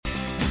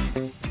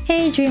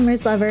Hey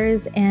dreamers,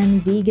 lovers,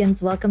 and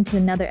vegans, welcome to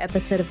another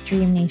episode of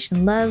Dream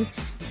Nation Love.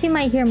 You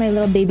might hear my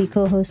little baby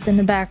co-host in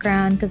the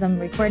background because I'm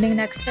recording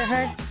next to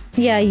her.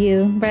 Yeah,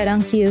 you, right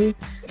on cue.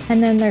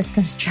 And then there's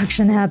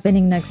construction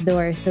happening next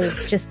door, so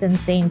it's just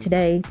insane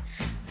today.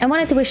 I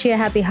wanted to wish you a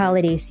happy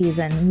holiday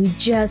season. We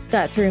just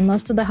got through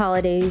most of the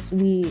holidays.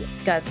 We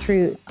got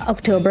through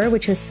October,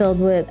 which was filled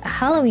with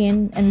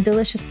Halloween and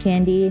delicious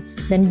candy.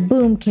 Then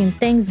boom, came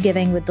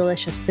Thanksgiving with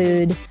delicious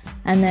food.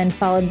 And then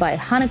followed by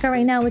Hanukkah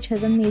right now, which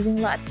has amazing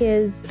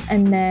latkes.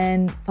 And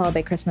then followed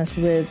by Christmas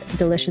with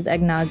delicious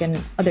eggnog and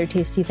other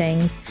tasty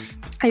things.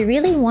 I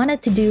really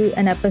wanted to do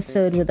an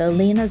episode with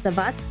Alina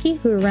Zavatsky,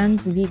 who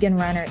runs Vegan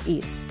Runner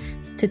Eats,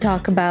 to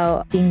talk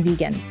about being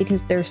vegan,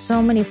 because there's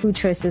so many food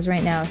choices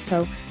right now.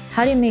 So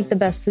how do you make the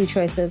best food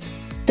choices?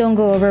 Don't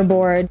go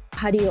overboard.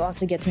 How do you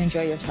also get to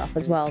enjoy yourself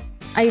as well?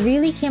 I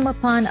really came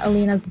upon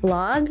Alina's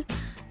blog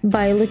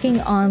by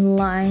looking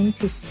online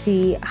to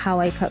see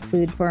how I cut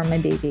food for my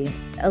baby.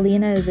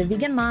 Alina is a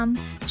vegan mom.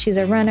 She's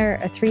a runner,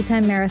 a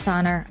 3-time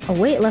marathoner, a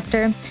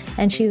weightlifter,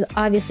 and she's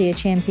obviously a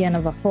champion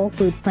of a whole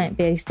food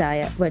plant-based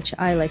diet, which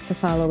I like to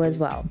follow as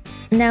well.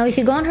 Now, if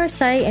you go on her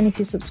site and if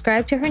you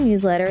subscribe to her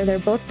newsletter, they're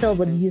both filled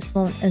with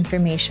useful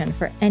information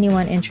for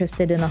anyone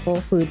interested in a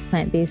whole food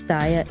plant-based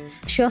diet.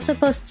 She also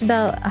posts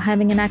about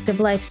having an active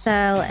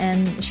lifestyle,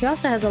 and she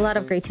also has a lot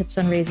of great tips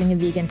on raising a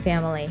vegan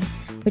family,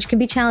 which can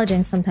be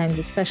challenging sometimes,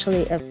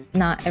 especially if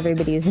not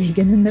everybody is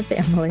vegan in the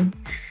family.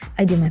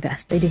 I do my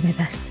best.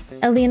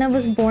 Alina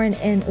was born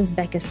in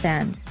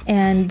Uzbekistan,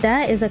 and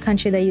that is a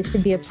country that used to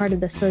be a part of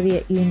the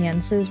Soviet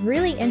Union. So it was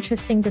really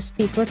interesting to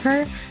speak with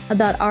her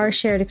about our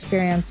shared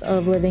experience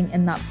of living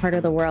in that part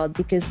of the world,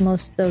 because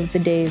most of the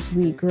days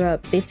we grew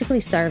up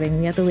basically starving.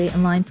 We had to wait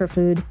in line for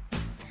food.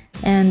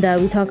 And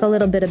we talk a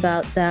little bit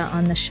about that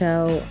on the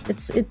show.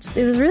 It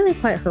was really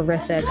quite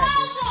horrific.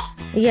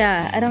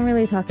 Yeah, I don't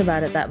really talk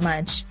about it that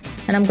much,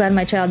 and I'm glad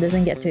my child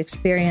doesn't get to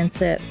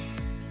experience it.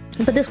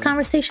 But this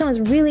conversation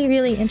was really,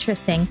 really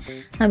interesting.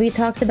 We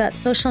talked about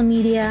social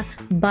media,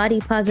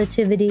 body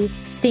positivity,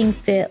 staying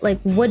fit. Like,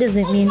 what does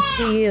it mean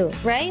to you,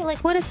 right?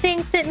 Like, what does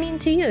staying fit mean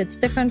to you? It's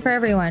different for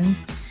everyone.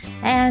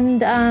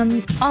 And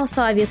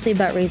also, obviously,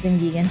 about raising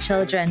vegan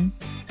children.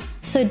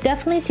 So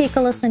definitely take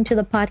a listen to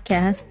the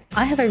podcast.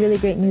 I have a really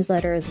great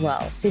newsletter as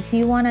well. So if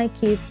you want to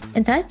keep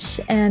in touch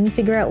and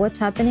figure out what's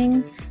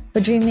happening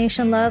with Dream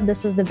Nation Love,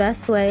 this is the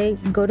best way.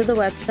 Go to the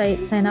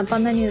website, sign up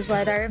on the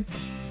newsletter.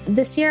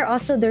 This year,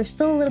 also, there's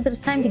still a little bit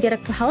of time to get a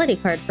holiday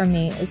card from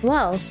me as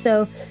well.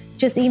 So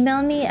just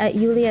email me at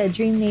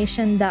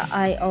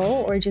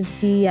yulia@dreamnation.io or just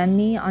DM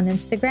me on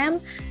Instagram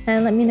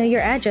and let me know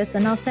your address,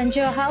 and I'll send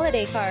you a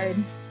holiday card.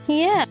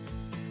 Yeah.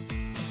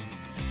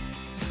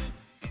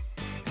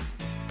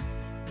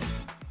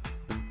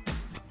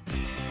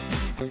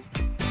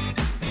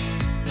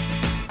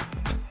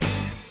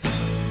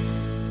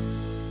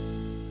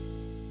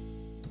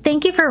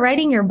 Thank you for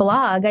writing your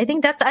blog. I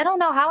don't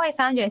know how I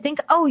found you.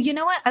 You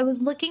know what? I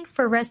was looking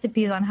for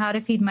recipes on how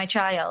to feed my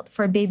child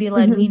for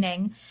baby-led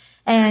weaning,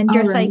 and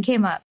your site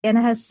came up, and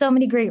it has so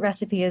many great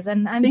recipes,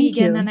 and I'm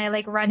vegan and I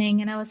like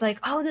running, and I was like,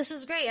 oh, this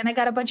is great. And I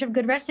got a bunch of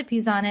good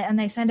recipes on it,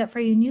 and I signed up for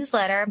your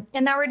newsletter,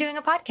 and now we're doing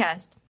a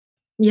podcast.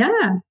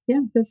 Yeah,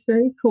 that's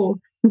very cool.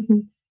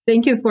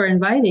 Thank you for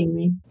inviting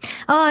me.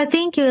 Oh,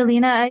 thank you,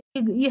 Alina.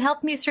 You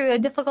helped me through a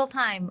difficult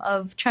time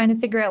of trying to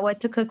figure out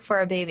what to cook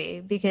for a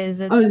baby, because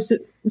it's...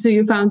 So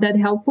you found that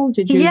helpful?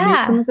 Did you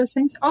make some of those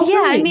things? Oh, yeah,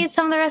 really? I made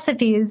some of the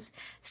recipes.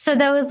 So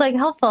that was like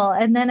helpful.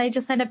 And then I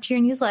just signed up to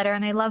your newsletter,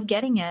 and I love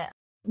getting it.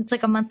 It's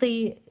like a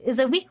monthly. Is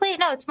it weekly?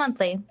 No, it's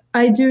monthly.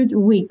 I do it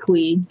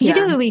weekly. You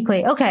do it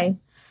weekly. Okay.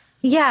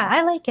 Yeah,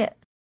 I like it.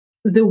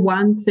 The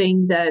one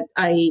thing that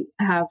I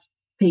have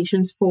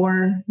patience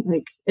for,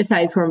 like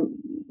aside from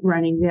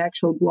running the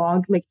actual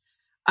blog, like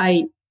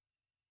I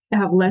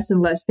have less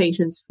and less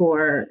patience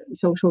for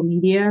social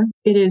media.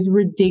 It is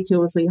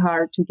ridiculously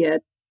hard to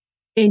get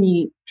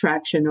any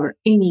traction or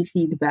any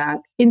feedback.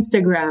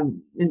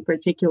 Instagram in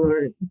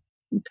particular.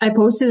 I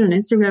posted on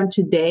Instagram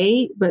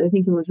today, but I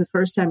think it was the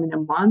first time in a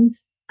month.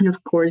 And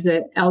of course,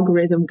 the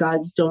algorithm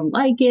gods don't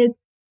like it.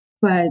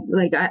 But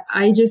like,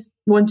 I just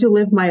want to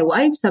live my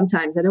life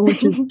sometimes. I don't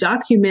want to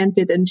document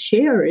it and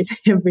share it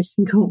every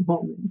single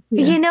moment.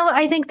 Yeah. You know,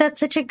 I think that's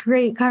such a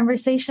great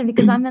conversation,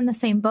 because I'm in the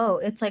same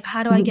boat. It's like,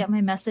 how do I get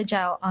my message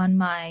out on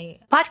my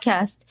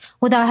podcast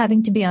without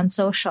having to be on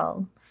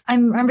social?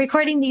 I'm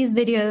recording these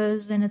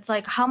videos, and it's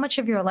like, how much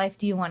of your life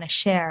do you want to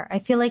share? I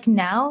feel like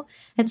now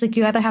it's like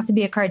you either have to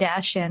be a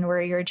Kardashian,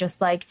 where you're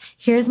just like,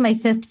 here's my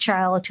 5th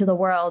child to the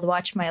world,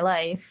 watch my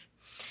life.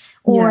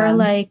 Or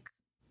like,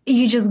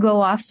 you just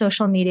go off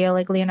social media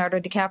like Leonardo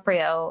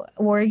DiCaprio,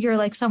 or you're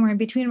like somewhere in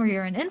between where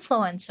you're an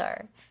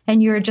influencer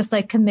and you're just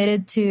like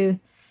committed to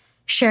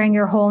sharing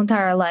your whole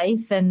entire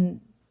life. And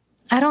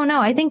I don't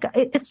know. I think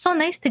it's so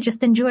nice to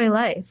just enjoy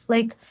life.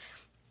 Like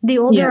the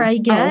older I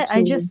get,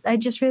 I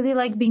just really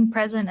like being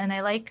present, and I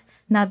like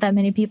not that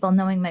many people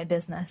knowing my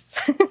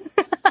business.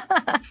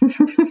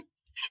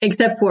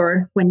 Except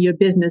for when your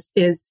business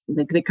is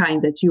like the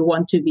kind that you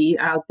want to be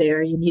out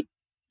there, you need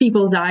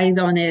people's eyes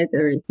on it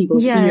or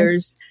people's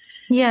ears.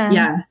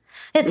 Yeah.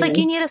 It's like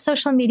you need a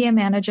social media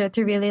manager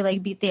to really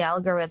like beat the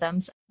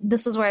algorithms.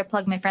 This is where I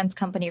plug my friend's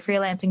company,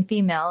 Freelancing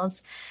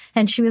Females.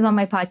 And she was on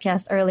my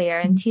podcast earlier,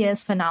 and Tia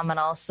is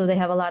phenomenal. So they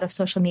have a lot of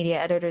social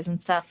media editors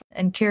and stuff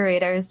and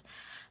curators.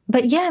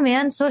 But yeah,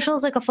 man, social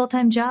is like a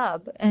full-time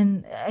job.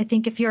 And I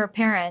think if you're a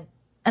parent,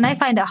 and I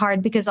find it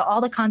hard because all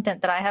the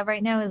content that I have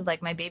right now is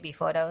like my baby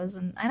photos.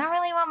 And I don't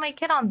really want my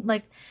kid on,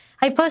 like,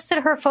 I posted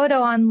her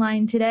photo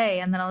online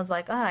today. And then I was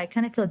like, oh, I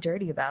kind of feel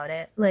dirty about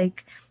it.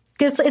 Like,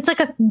 it's like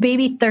a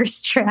baby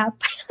thirst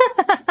trap.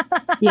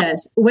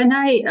 Yes. When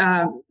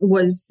I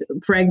was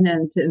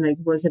pregnant and like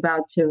was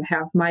about to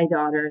have my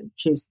daughter,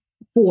 she's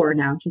 4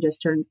 now. She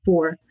just turned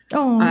 4.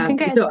 Oh,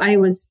 congrats. So I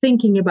was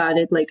thinking about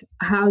it, like,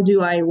 how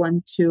do I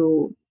want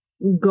to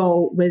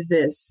go with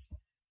this?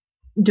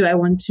 Do I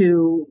want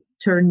to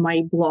turn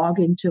my blog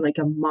into like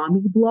a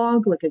mommy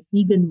blog, like a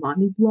vegan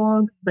mommy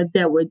blog? But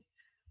that would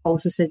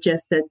also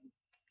suggest that,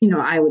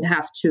 I would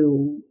have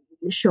to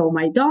show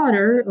my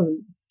daughter or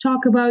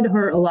talk about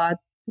her a lot.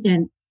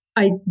 And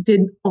I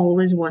didn't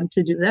always want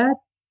to do that.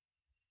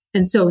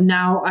 And so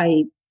now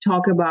I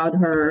talk about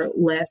her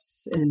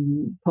less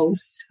and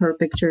post her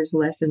pictures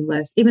less and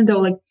less, even though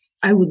like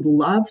I would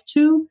love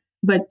to,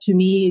 but to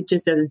me, it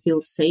just doesn't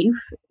feel safe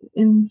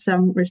in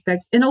some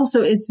respects. And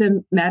also it's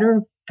a matter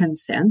of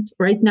consent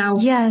right now.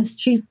 Yes.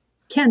 She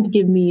can't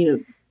give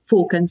me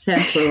full consent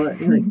for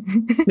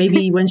like,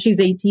 maybe when she's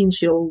 18,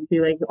 she'll be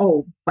like,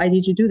 oh, why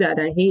did you do that?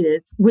 I hate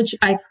it. Which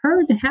I've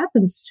heard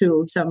happens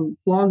to some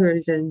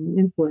bloggers and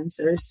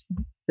influencers,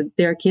 that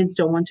their kids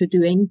don't want to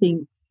do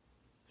anything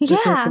with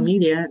social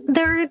media.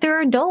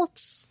 They're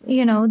adults,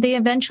 they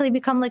eventually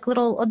become like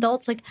little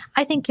adults. Like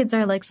I think kids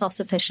are like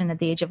self-sufficient at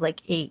the age of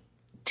like 8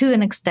 to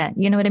an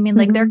extent. You know what I mean?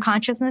 Like their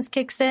consciousness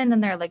kicks in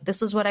and they're like,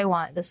 this is what I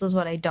want. This is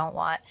what I don't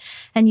want.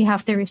 And you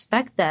have to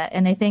respect that.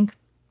 And I think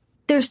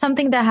there's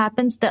something that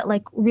happens that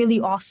like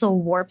really also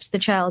warps the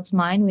child's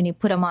mind when you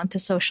put them onto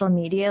social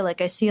media.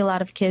 Like I see a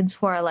lot of kids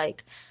who are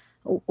like,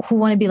 who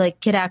want to be like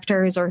kid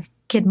actors or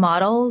kid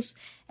models.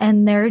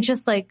 And they're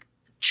just like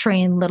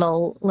trained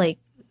little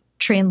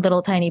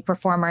tiny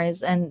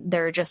performers. And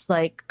they're just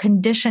like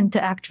conditioned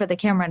to act for the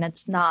camera, and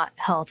it's not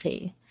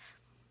healthy.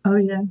 Oh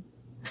yeah.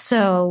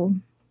 So,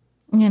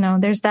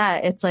 there's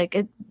that. It's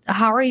like,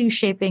 how are you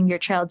shaping your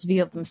child's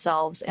view of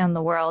themselves and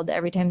the world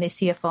every time they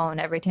see a phone,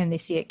 every time they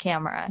see a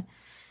camera?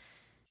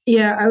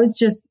 Yeah, I was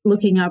just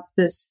looking up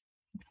this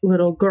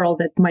little girl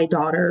that my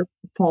daughter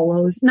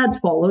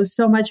not follows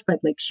so much, but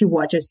like she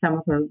watches some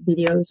of her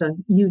videos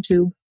on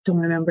YouTube. Don't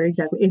remember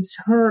exactly. It's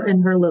her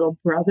and her little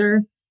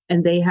brother,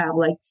 and they have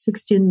like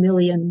 16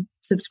 million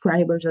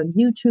subscribers on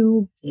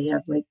YouTube. They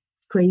have like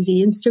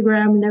crazy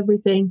Instagram and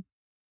everything.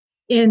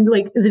 And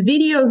like the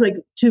videos, like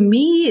to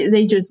me,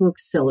 they just look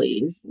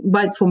silly.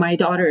 But for my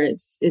daughter,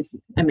 it's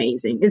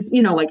amazing. It's,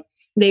 like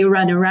they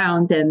run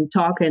around and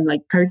talk in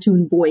like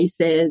cartoon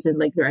voices, and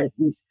like there are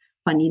these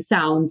funny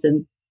sounds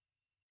and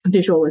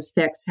visual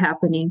effects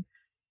happening.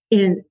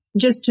 And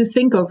just to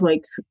think of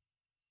like,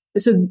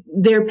 so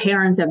their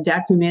parents have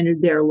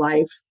documented their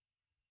life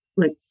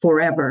like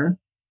forever.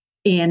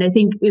 And I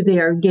think they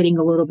are getting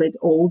a little bit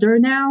older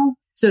now.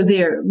 So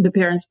the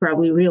parents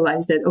probably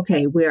realized that,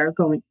 okay, we are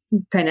going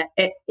kind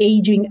of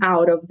aging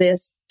out of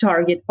this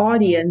target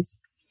audience.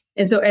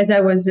 And so as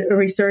I was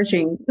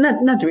researching,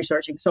 not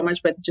researching so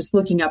much, but just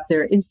looking up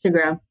their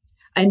Instagram,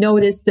 I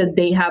noticed that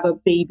they have a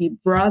baby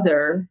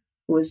brother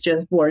who was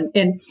just born.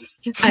 And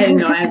I don't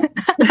know,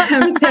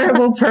 I'm a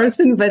terrible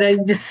person, but I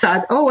just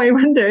thought, oh, I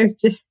wonder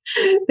if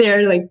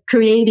they're like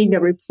creating a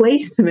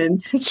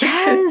replacement.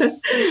 Yes.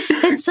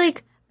 It's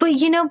like,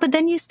 but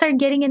then you start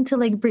getting into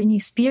like Britney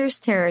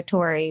Spears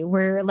territory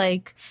where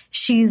like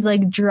she's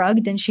like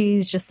drugged and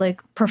she's just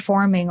like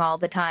performing all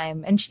the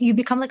time. And you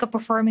become like a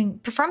performing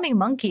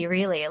monkey,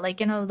 really. Like,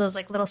 those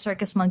like little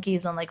circus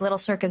monkeys and like little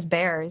circus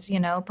bears,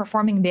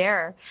 performing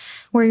bear,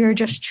 where you're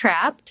just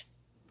trapped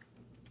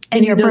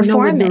and you're don't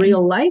performing. Know what the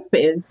real life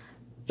is.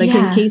 Like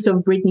in case of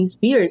Britney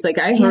Spears, like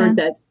I heard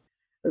that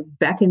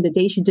back in the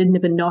day, she didn't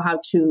even know how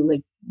to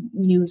like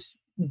use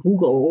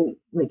Google,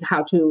 like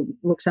how to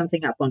look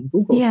something up on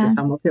Google. So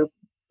some of her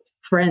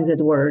friends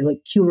that were like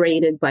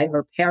curated by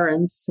her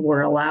parents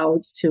were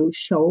allowed to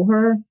show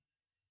her.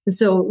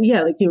 So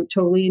like you're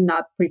totally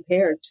not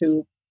prepared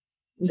to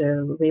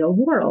the real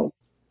world.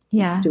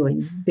 Yeah.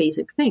 Doing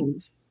basic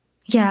things.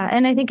 Yeah.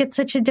 And I think it's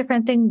such a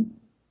different thing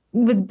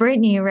with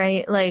Britney,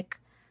 right? Like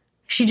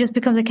she just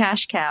becomes a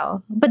cash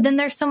cow. But then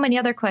there's so many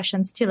other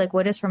questions too. Like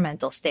what is her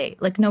mental state?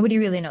 Like nobody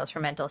really knows her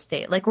mental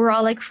state. Like we're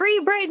all like,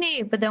 free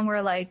Britney. But then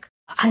we're like,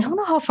 I don't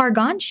know how far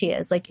gone she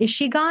is. Like, is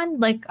she gone?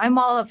 Like, I'm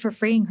all up for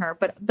freeing her.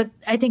 But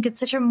I think it's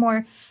such a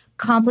more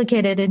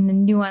complicated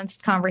and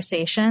nuanced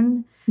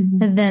conversation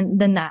than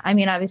that. I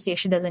mean, obviously,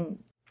 she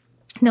doesn't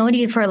no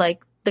need for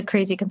like the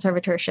crazy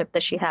conservatorship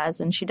that she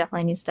has. And she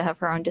definitely needs to have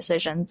her own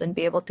decisions and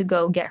be able to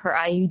go get her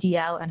IUD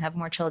out and have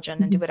more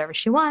children and do whatever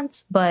she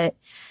wants. But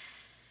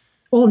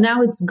well,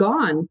 now it's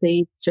gone.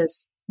 They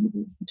just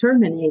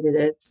terminated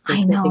it.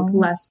 I know. I think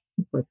last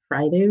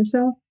Friday or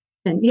so.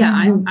 And yeah,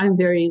 I'm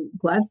very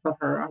glad for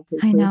her,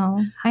 obviously. I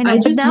know.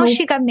 But now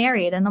she got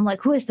married, and I'm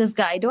like, who is this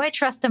guy? Do I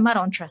trust him? I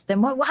don't trust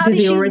him. How did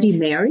they already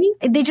marry?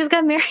 They just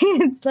got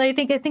married. I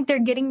think they're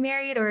getting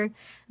married, or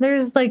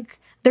there's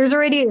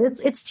already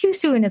it's too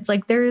soon. It's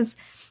like there's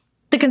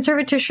the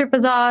conservatorship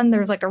is on.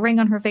 There's like a ring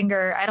on her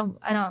finger.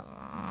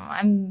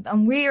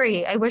 I'm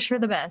weary. I wish her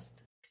the best.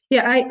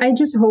 Yeah, I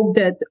just hope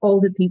that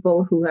all the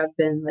people who have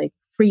been like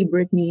free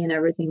Britney and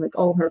everything, like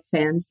all her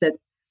fans, that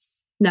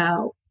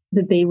now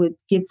that they would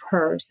give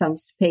her some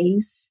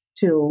space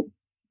to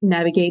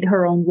navigate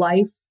her own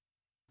life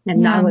and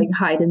not like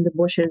hide in the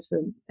bushes for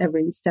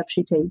every step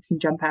she takes and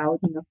jump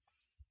out,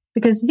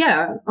 because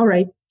all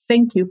right,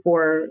 thank you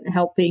for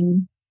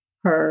helping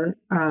her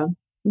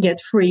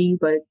get free,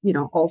 but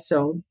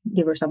also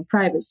give her some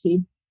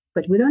privacy.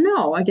 But we don't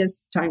know. I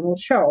guess time will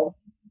show.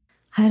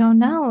 I don't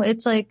know.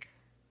 It's like,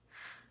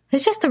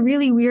 it's just a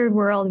really weird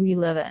world we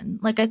live in.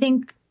 Like, I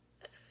think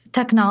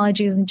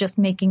technology isn't just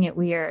making it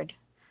weird.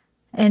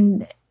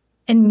 And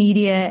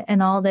media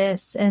and all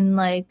this. And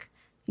like,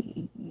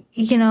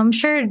 I'm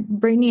sure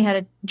Britney had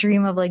a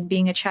dream of like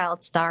being a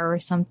child star or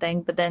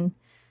something, but then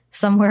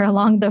somewhere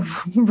along the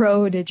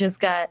road, it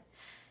got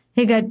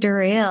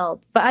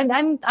derailed. But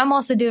I'm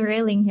also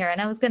derailing here. And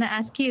I was going to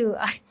ask you,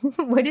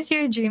 what is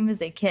your dream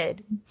as a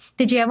kid?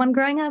 Did you have one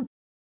growing up?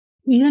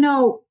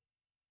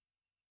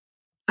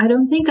 I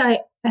don't think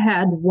I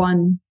had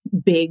one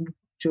big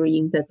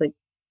dream that like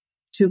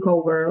took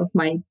over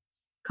my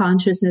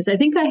consciousness. I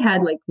think I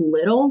had like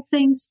little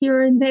things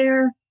here and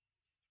there.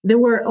 There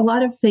were a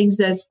lot of things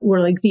that were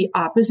like the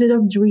opposite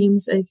of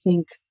dreams. I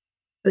think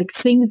like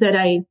things that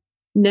I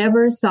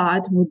never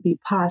thought would be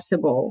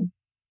possible.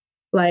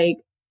 Like,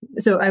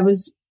 so I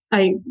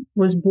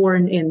was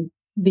born in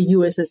the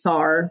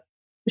USSR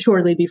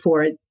shortly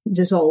before it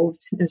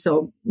dissolved. And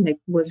so Nick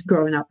was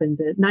growing up in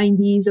the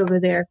 90s over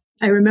there.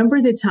 I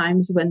remember the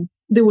times when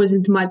there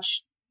wasn't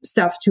much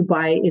stuff to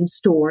buy in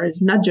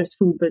stores, not just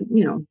food, but,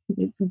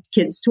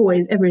 kids'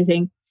 toys,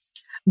 everything.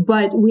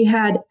 But we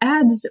had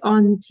ads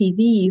on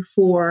TV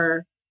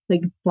for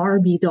like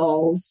Barbie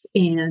dolls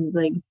and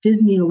like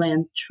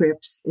Disneyland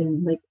trips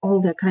and like all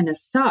that kind of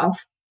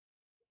stuff.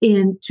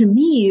 And to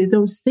me,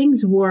 those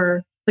things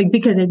were like,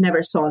 because I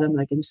never saw them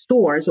like in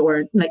stores,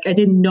 or like I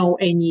didn't know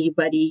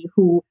anybody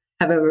who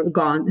has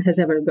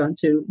ever gone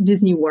to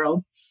Disney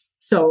World.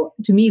 So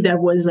to me, that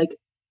was like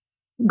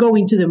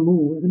going to the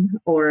moon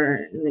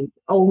or like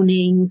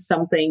owning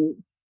something,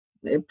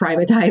 a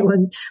private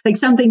island, like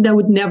something that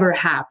would never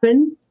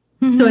happen.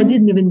 Mm-hmm. So I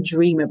didn't even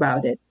dream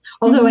about it.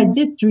 Although I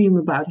did dream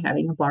about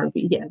having a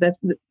Barbie.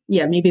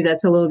 Yeah, maybe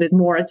that's a little bit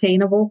more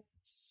attainable.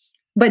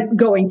 But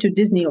going to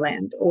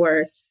Disneyland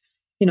or,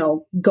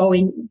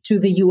 going to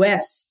the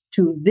US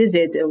to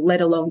visit, let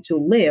alone to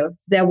live,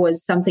 that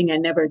was something I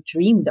never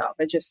dreamed of.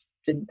 I just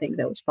didn't think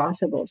that was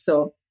possible.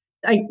 So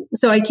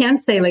I can't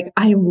say like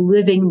I'm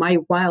living my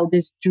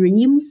wildest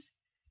dreams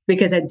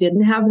because I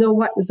didn't have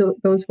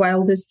those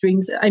wildest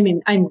dreams. I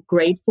mean, I'm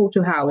grateful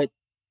to how it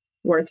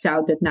worked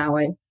out that now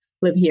I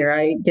live here.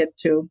 I get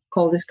to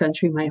call this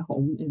country my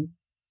home,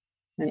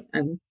 and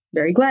I'm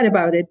very glad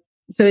about it.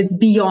 So it's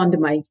beyond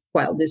my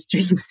wildest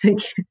dreams, I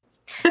guess.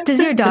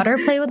 Does your daughter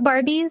play with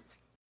Barbies?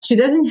 She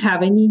doesn't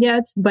have any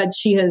yet, but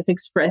she has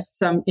expressed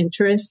some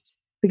interest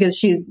because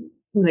she's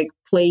like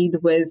played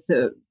with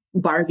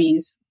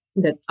Barbies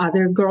that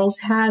other girls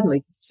had,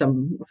 like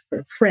some of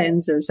her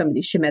friends or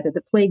somebody she met at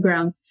the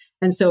playground.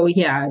 And so,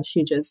 yeah,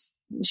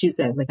 she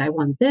said like, I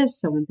want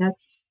this, I want that.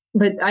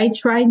 But I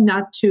tried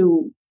not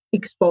to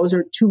expose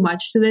her too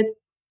much to it,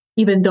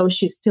 even though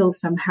she still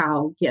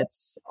somehow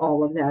gets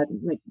all of that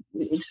like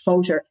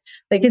exposure.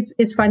 Like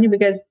it's funny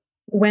because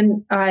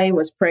when I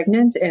was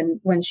pregnant and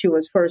when she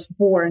was first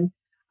born,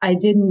 I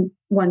didn't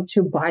want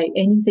to buy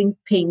anything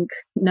pink,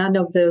 none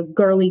of the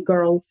girly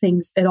girl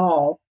things at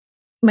all.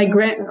 My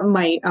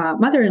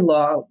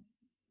mother-in-law,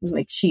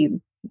 like she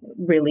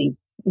really,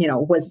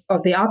 was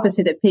of the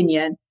opposite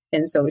opinion.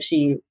 And so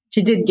she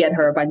did get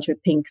her a bunch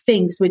of pink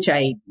things, which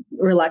I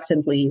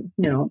reluctantly,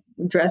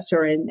 dressed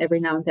her in every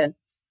now and then.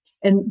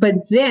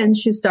 But then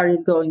she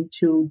started going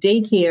to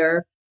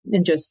daycare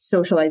and just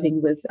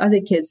socializing with other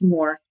kids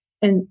more.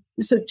 And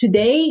so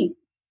today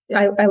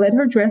I let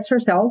her dress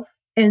herself,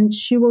 and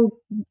she will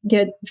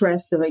get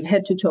dressed like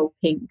head to toe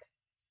pink.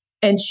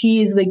 And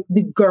she is like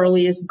the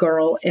girliest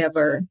girl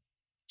ever.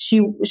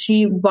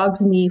 She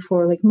bugs me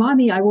for like,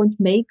 Mommy, I want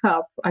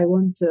makeup. I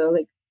want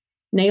like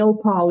nail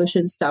polish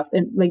and stuff.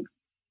 And like,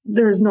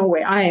 there's no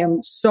way. I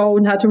am so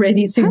not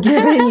ready to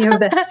give any of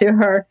that to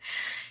her.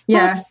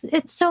 Yeah. Well,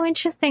 it's so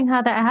interesting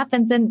how that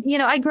happens. And,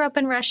 I grew up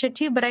in Russia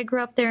too, but I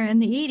grew up there in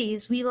the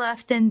 80s. We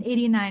left in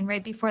 89,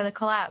 right before the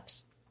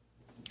collapse.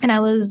 And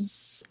I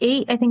was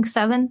 8, I think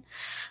 7.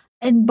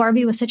 and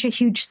Barbie was such a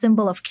huge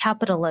symbol of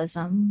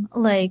capitalism,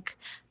 like,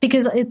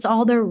 because it's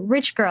all the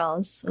rich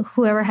girls,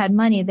 whoever had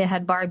money, they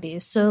had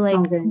Barbies. So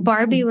like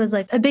Barbie was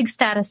like a big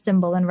status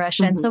symbol in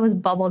Russia. And so was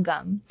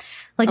bubblegum.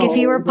 Like if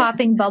you were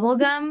popping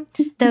bubblegum,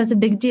 that was a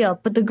big deal.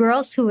 But the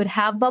girls who would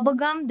have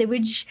bubblegum, they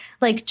would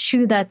like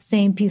chew that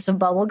same piece of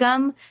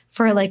bubblegum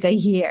for like a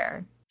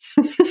year.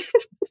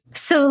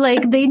 So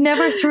like they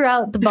never threw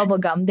out the bubble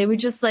gum. They would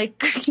just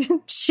like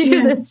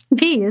chew this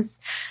piece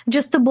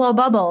just to blow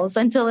bubbles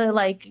until it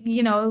like,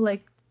 you know,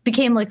 like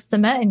became like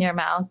cement in your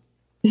mouth.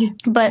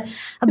 But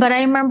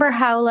I remember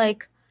how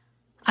like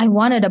I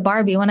wanted a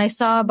Barbie. When I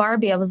saw a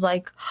Barbie, I was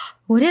like,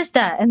 what is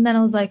that? And then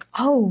I was like,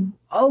 oh,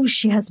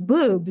 she has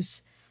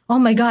boobs. Oh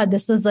my God,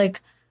 this is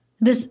like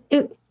this,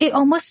 it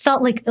almost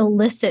felt like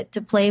illicit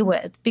to play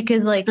with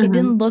because like it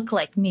didn't look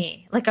like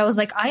me. Like I was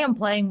like, I am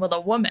playing with a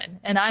woman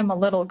and I'm a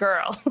little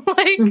girl.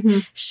 Like,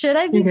 should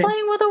I be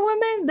playing with a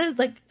woman?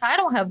 Like, I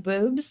don't have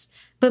boobs,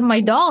 but my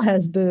doll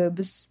has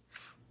boobs.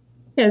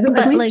 Yeah, so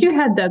at least like, you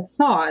had that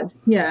thought.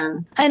 Yeah.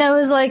 And I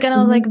was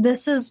like,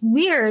 this is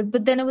weird.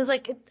 But then it was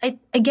like,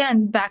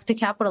 again, back to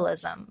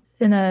capitalism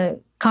in a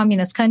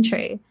communist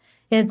country.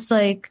 It's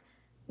like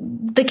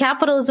the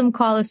capitalism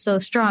call is so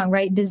strong,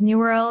 right? Disney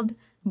World,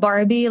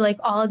 Barbie, like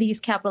all of these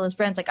capitalist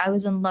brands. Like I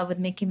was in love with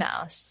Mickey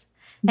Mouse.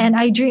 And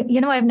I dream,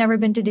 you know, I've never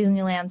been to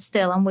Disneyland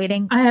still. I'm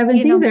waiting. I haven't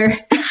either.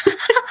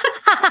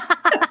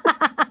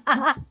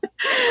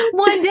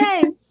 One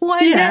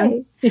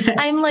day. Yes.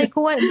 I'm like,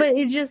 what? But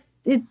it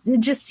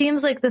just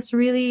seems like this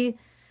really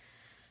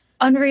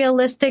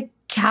unrealistic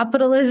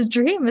capitalist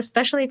dream,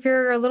 especially if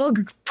you're a little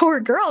poor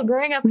girl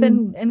growing up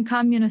in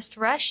communist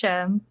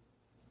Russia.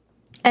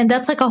 And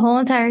that's like a whole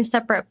entire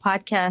separate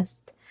podcast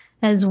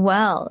as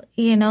well,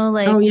 you know,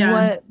 like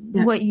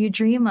what you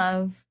dream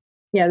of.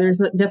 Yeah,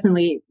 there's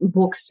definitely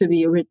books to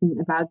be written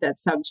about that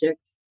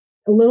subject.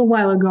 A little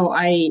while ago,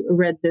 I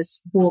read this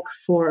book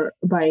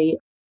by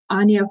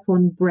Anya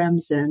von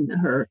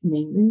Bremzen. Her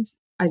name is,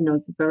 I don't know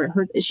if you've ever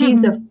heard.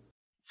 She's a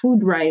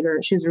food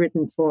writer. She's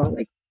written for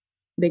like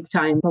big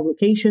time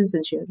publications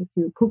and she has a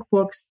few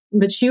cookbooks.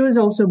 But she was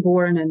also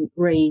born and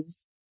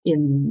raised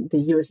in the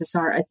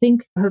USSR. I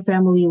think her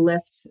family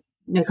left,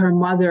 like her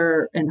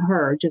mother and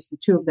her, just the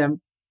two of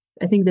them,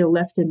 I think they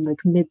left in like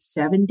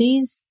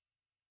mid-70s.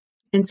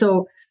 And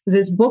so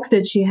this book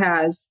that she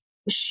has,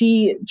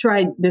 she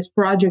tried this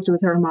project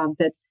with her mom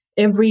that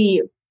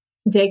every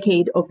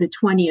decade of the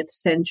 20th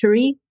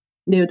century,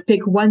 they would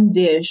pick one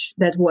dish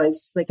that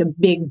was like a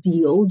big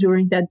deal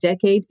during that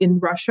decade in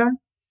Russia.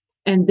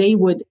 And they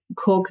would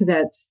cook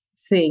that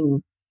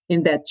thing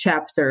in that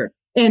chapter.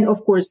 And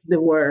of course, there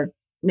were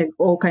like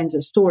all kinds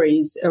of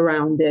stories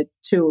around it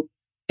too.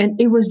 And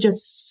it was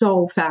just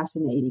so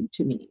fascinating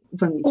to me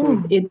for me to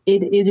read.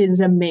 It is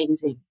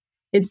amazing.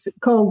 It's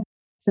called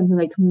something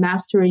like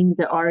Mastering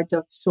the Art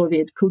of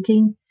Soviet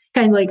Cooking,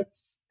 kind of like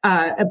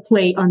a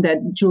play on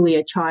that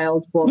Julia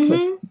Child book,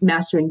 like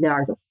Mastering the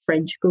Art of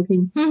French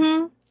Cooking.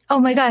 Oh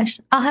my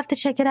gosh, I'll have to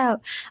check it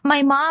out.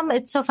 My mom,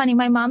 it's so funny.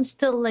 My mom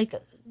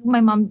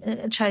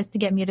tries to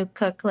get me to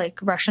cook like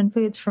Russian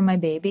foods for my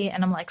baby.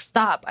 And I'm like,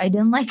 stop. I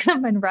didn't like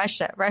them in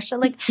Russia.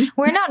 Like,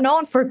 we're not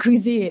known for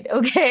cuisine.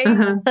 Okay.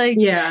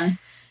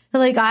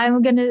 Like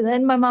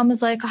and my mom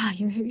was like,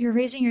 you're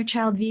raising your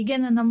child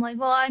vegan. And I'm like,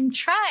 well, I'm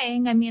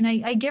trying. I mean,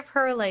 I give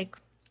her like,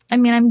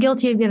 I'm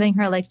guilty of giving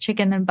her like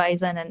chicken and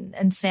bison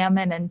and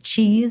salmon and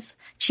cheese.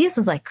 Cheese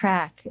is like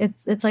crack.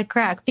 It's like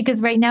crack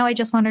because right now I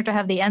just want her to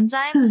have the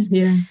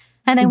enzymes.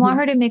 And I want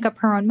her to make up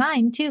her own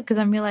mind too, because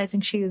I'm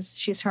realizing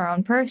she's her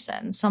own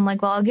person. So I'm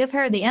like, well, I'll give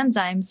her the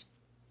enzymes.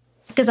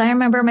 Because I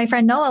remember my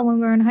friend Noah, when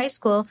we were in high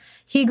school,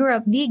 he grew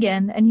up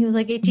vegan and he was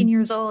like 18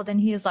 years old. And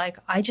he was like,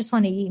 I just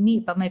want to eat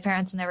meat, but my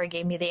parents never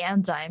gave me the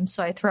enzymes.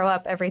 So I throw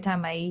up every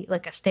time I eat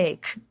like a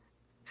steak.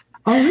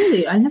 Oh,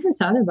 really? I never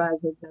thought about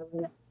it that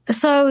way.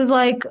 So I was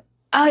like,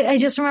 I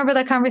just remember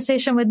that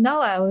conversation with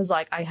Noah. I was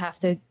like, I have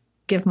to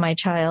give my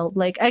child,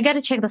 like, I got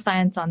to check the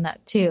science on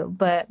that too.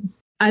 But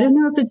I don't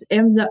know if it's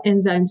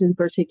enzymes in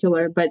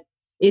particular, but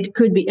it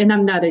could be, and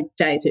I'm not a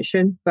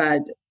dietitian,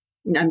 but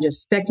I'm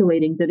just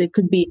speculating that it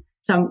could be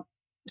some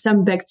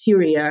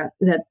bacteria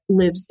that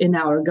lives in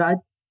our gut.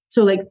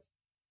 So like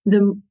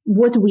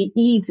what we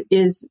eat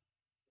is,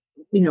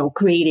 you know,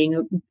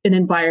 creating an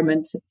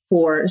environment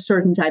for a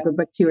certain type of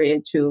bacteria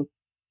to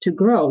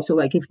grow. So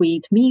like if we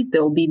eat meat,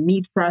 there'll be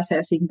meat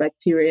processing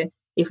bacteria.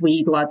 If we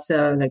eat lots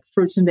of like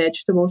fruits and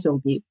vegetables, there'll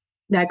be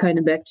that kind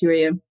of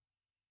bacteria.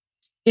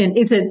 And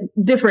it's a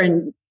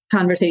different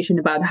conversation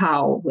about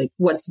how, like,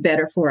 what's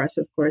better for us,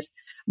 of course.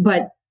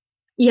 But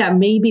yeah,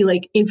 maybe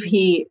like if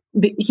he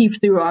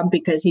threw up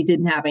because he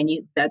didn't have any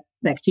of that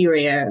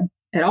bacteria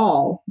at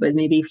all, but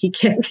maybe if he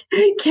kept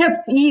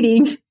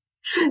eating,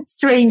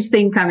 strange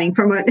thing coming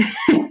from a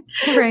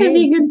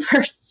vegan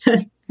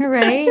person.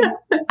 Right.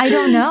 I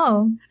don't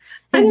know.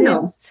 I don't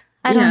know.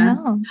 I don't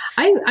know.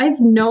 I've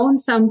known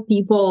some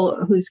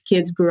people whose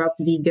kids grew up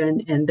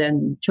vegan and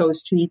then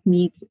chose to eat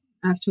meat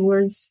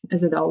afterwards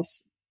as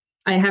adults.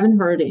 I haven't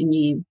heard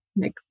any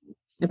like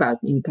about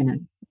any kind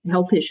of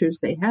health issues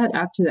they had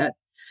after that.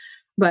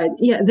 But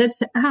yeah,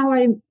 that's how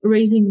I'm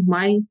raising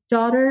my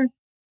daughter.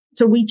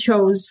 So we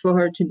chose for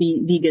her to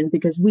be vegan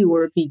because we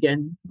were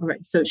vegan. All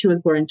right. So she was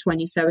born in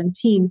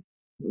 2017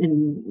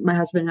 and my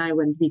husband and I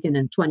went vegan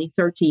in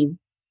 2013.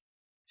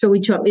 So we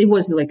chose, it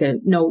was like a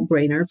no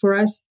brainer for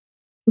us,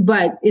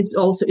 but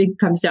it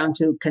comes down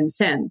to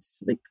consent.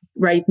 Like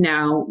right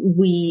now,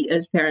 we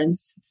as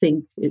parents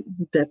think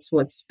that's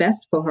what's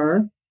best for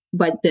her.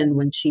 But then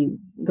when she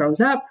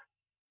grows up,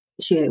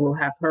 she will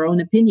have her own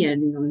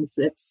opinion.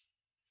 It's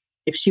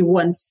if she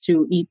wants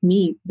to eat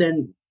meat,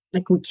 then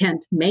like we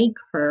can't make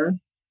her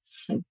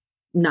like,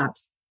 not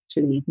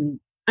to eat meat.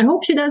 I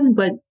hope she doesn't,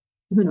 but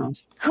who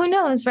knows? Who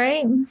knows,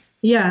 right?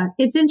 Yeah,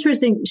 it's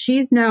interesting.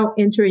 She's now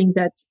entering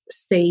that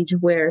stage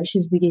where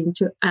she's beginning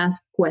to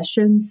ask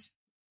questions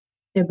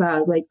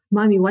about like,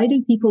 Mommy, why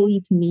do people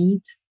eat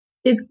meat?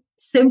 It's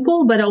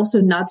simple, but also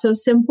not so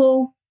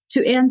simple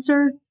to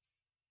answer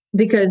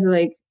because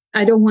like,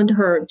 I don't want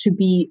her to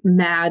be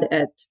mad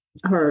at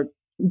her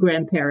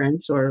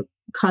grandparents or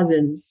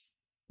cousins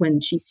when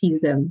she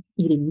sees them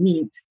eating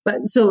meat.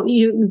 But so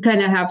you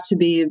kind of have to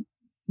be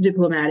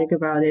diplomatic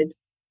about it.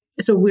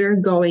 So we're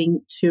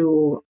going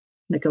to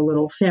like a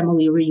little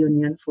family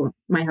reunion for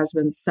my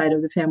husband's side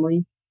of the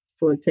family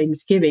for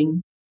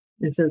Thanksgiving.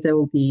 And so that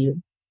will be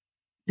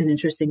an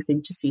interesting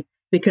thing to see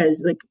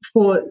because like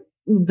for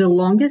the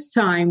longest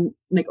time,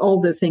 like all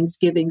the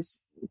Thanksgivings,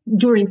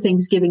 during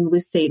Thanksgiving, we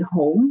stayed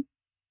home.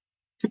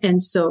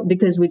 And so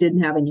because we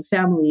didn't have any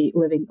family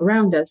living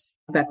around us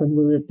back when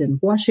we lived in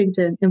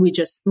Washington and we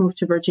just moved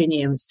to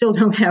Virginia and still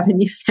don't have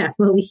any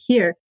family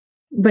here.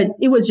 But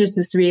it was just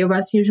the three of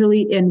us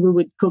usually, and we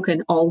would cook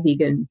an all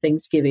vegan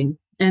Thanksgiving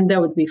and that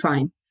would be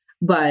fine.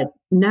 But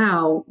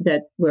now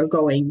that we're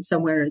going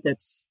somewhere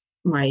that's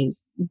my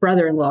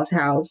brother-in-law's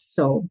house,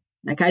 so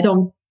like I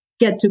don't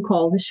get to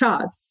call the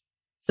shots.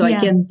 So I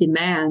can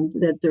demand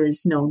that there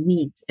is no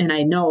meat. And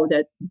I know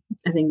that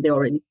I think they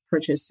already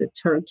purchased a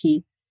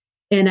turkey.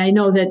 And I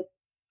know that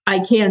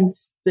I can't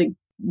like,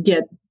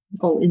 get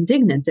all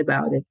indignant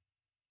about it.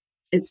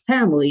 It's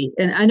family.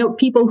 And I know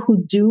people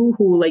who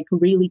like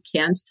really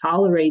can't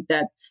tolerate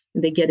that.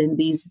 They get in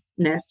these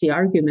nasty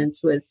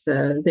arguments with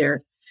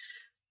their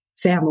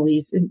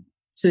families. And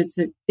so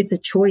it's a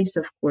choice,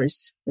 of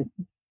course. But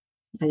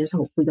I just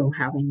hope we don't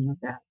have any of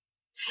that.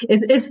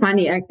 It's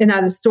funny.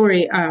 Another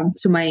story.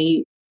 So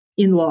my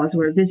in-laws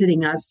were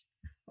visiting us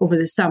over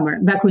the summer,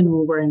 back when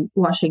we were in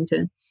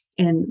Washington.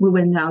 And we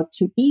went out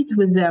to eat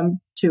with them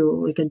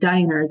to like a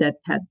diner that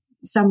had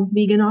some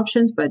vegan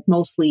options, but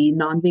mostly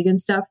non-vegan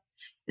stuff.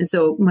 And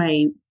so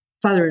my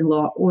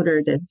father-in-law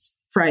ordered a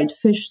fried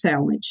fish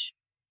sandwich.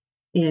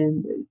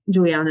 And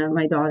Juliana,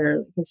 my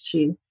daughter, as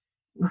she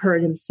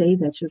heard him say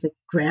that, she was like,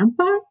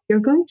 Grandpa, you're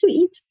going to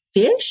eat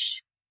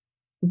fish?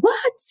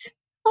 What?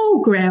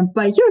 Oh,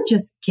 Grandpa, you're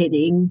just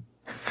kidding.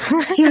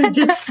 She was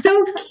just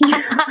so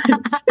cute.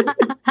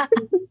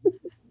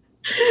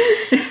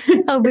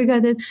 Oh my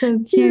God, that's so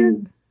cute.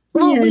 Yeah.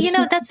 Well,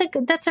 Yeah,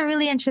 that's a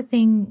really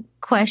interesting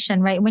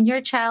question, right? When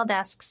your child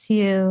asks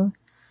you,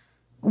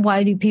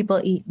 why do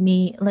people eat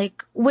meat?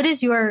 Like, what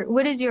is your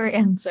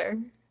answer?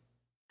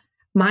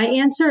 My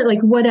answer,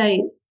 like what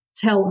I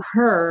tell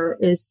her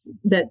is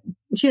that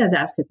she has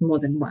asked it more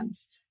than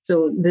once.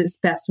 So this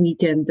past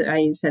weekend,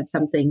 I said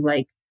something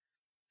like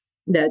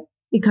that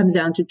it comes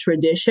down to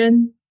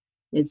tradition.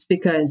 It's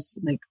because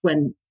like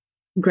when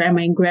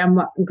grandma and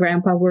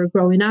grandpa were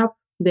growing up,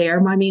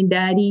 their mommy and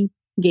daddy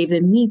gave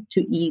them meat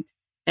to eat.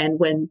 And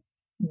when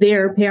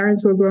their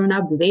parents were growing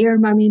up, their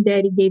mommy and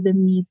daddy gave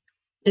them meat.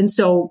 And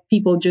so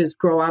people just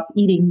grow up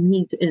eating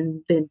meat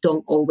and they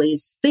don't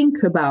always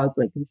think about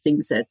like the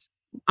things that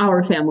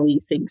our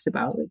family thinks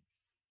about, like,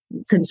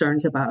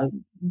 concerns about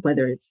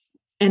whether it's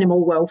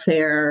animal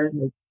welfare,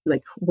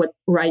 like what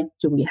right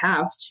do we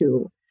have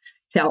to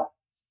tell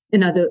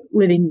another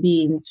living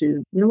being to,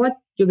 you know what,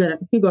 you're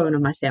going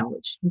on my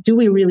sandwich. Do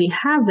we really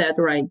have that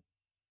right?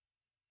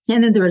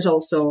 And then there's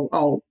also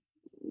all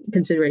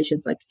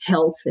considerations like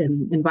health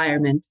and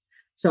environment.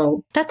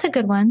 So that's a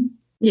good one.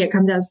 Yeah, it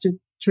comes down to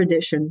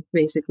tradition,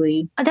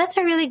 basically. That's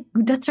a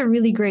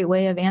really great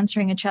way of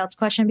answering a child's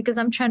question, because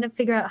I'm trying to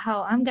figure out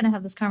how I'm going to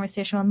have this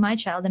conversation with my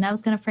child. And I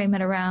was going to frame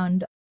it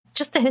around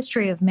just the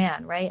history of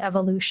man, right?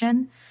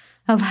 Evolution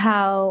of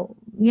how,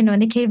 in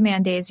the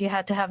caveman days, you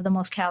had to have the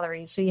most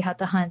calories. So you had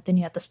to hunt and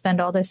you had to spend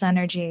all this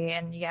energy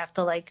and you have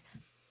to like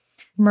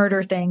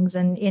murder things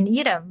and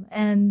eat them.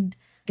 And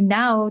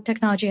now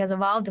technology has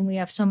evolved and we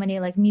have so many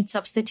like meat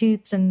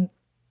substitutes, and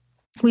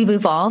we've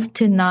evolved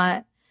to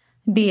not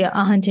be a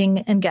hunting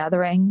and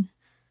gathering.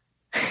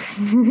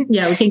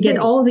 Yeah, we can get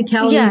all the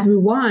calories we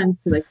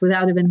want, like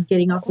without even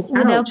getting off the couch.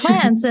 Without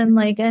plants and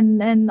like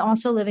and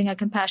also living a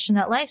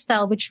compassionate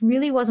lifestyle, which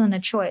really wasn't a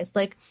choice.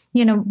 Like,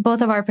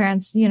 both of our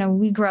parents,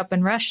 we grew up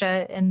in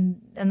Russia and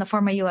in the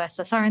former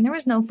USSR, and there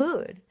was no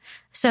food.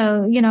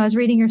 So, I was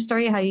reading your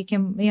story how you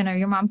came,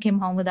 your mom came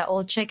home with that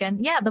old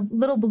chicken. Yeah, the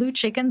little blue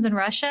chickens in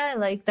Russia,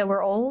 like that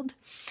were old.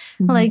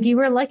 Mm-hmm. Like you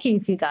were lucky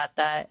if you got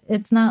that.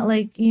 It's not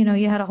like, you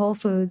had a Whole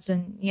Foods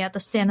and you had to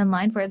stand in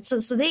line for it.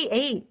 So they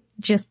ate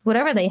just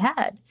whatever they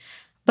had.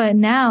 But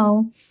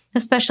now,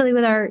 especially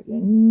with our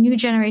new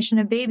generation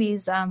of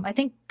babies, I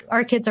think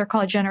our kids are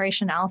called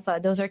Generation Alpha.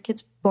 Those are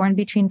kids born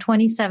between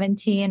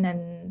 2017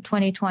 and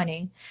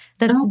 2020.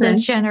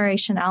 That's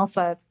Generation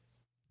Alpha.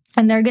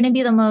 And they're going to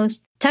be the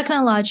most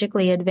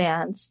technologically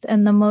advanced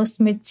and the most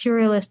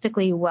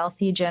materialistically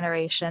wealthy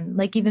generation,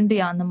 like even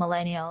beyond the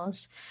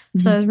millennials. Mm-hmm.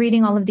 So I was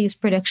reading all of these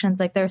predictions,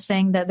 like they're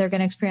saying that they're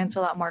going to experience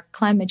a lot more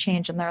climate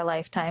change in their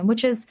lifetime,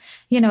 which is,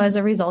 as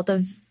a result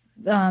of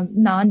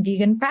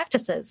non-vegan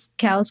practices.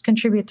 Cows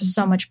contribute to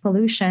so much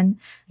pollution,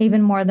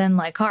 even more than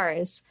like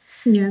cars.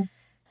 Yeah.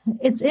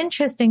 It's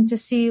interesting to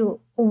see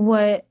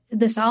what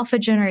this alpha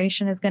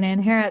generation is going to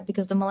inherit,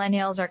 because the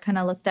millennials are kind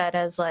of looked at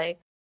as like,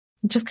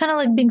 just kind of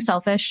like being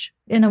selfish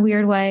in a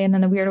weird way. And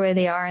in a weird way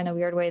they are, in a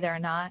weird way they're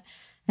not.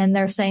 And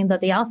they're saying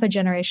that the alpha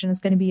generation is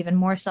going to be even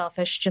more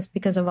selfish just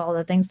because of all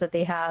the things that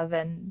they have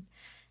and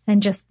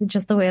just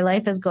the way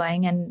life is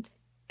going. And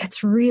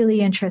it's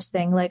really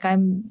interesting. Like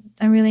I'm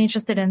really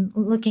interested in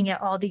looking at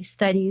all these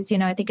studies.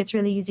 I think it's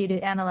really easy to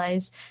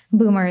analyze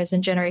boomers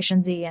and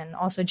Generation Z and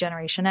also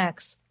Generation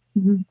X.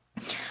 Mm-hmm.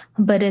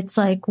 But it's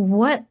like,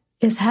 what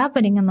is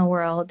happening in the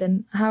world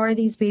and how are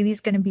these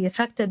babies going to be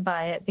affected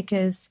by it?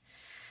 Because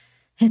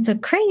it's a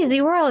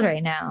crazy world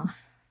right now.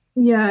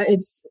 Yeah,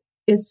 it's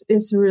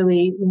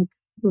really,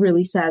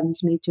 really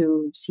saddens me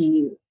to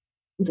see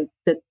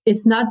that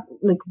it's not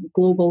like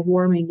global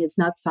warming. It's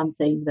not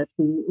something that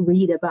we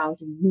read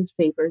about in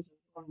newspapers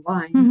or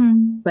online,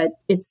 mm-hmm. but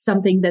it's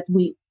something that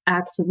we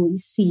actively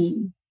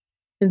see.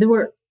 And there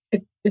were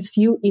a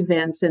few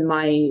events in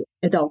my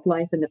adult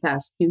life in the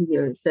past few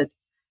years that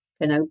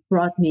kind of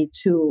brought me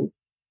to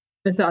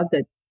the thought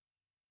that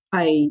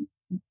I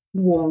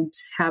won't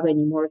have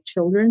any more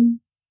children.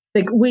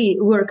 Like we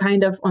were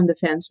kind of on the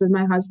fence with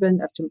my husband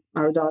after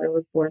our daughter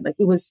was born. Like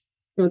it was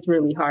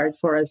really hard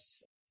for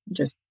us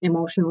just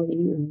emotionally,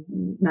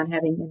 and not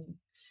having any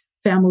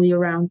family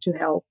around to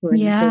help or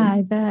anything. Yeah,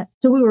 I bet.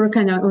 So we were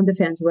kind of on the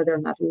fence whether or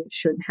not we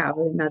should have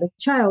another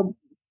child.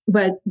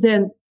 But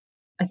then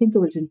I think it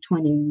was in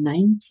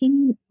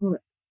 2019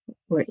 or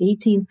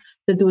 18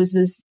 that there was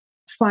this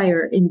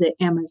fire in the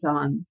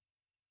Amazon.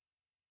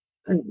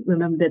 I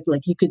remember that,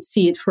 like, you could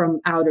see it from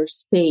outer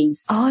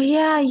space. Oh,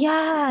 yeah,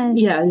 yes.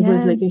 Yeah, it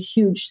was like a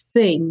huge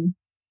thing.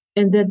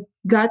 And that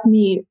got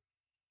me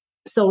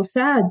so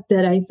sad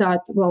that I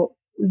thought, well,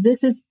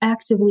 this is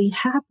actively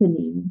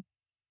happening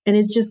and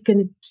it's just going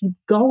to keep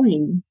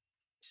going.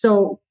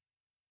 So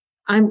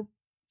I'm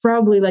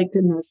probably like,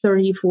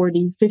 30,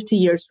 40, 50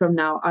 years from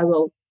now, I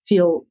will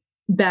feel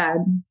bad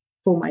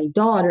for my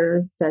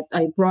daughter that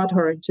I brought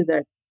her into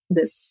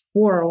this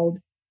world.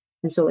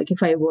 And so, like,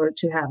 if I were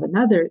to have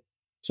another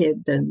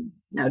kid, then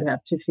I would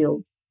have to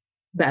feel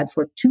bad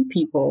for two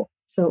people.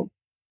 So,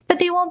 but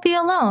they won't be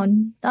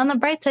alone. On the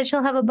bright side,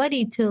 she'll have a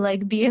buddy to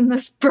like be in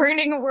this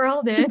burning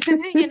world in.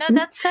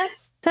 That's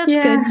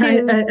yeah, good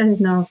too. I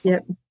know. Yeah,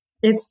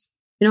 it's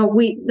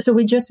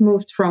we just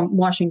moved from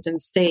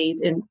Washington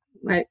State, and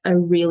I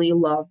really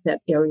love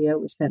that area.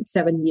 We spent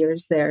 7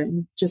 years there,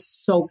 and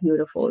just so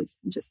beautiful. It's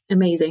just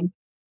amazing.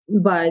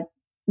 But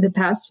the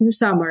past few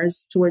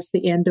summers, towards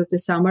the end of the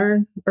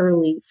summer,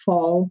 early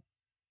fall,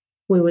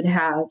 we would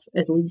have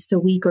at least a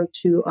week or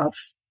two of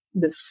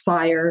the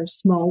fire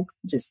smoke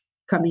just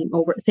coming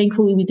over.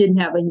 Thankfully, we didn't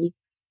have any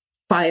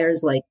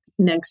fires like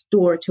next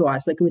door to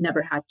us. Like we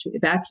never had to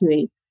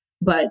evacuate,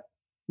 but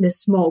the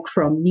smoke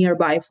from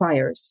nearby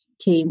fires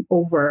came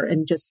over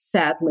and just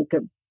sat like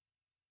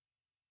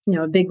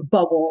a big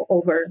bubble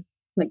over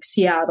like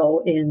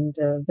Seattle and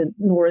the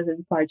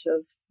northern parts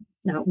of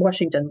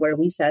Washington where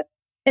we sat.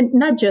 And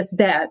not just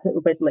that,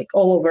 but like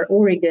all over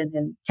Oregon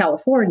and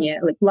California.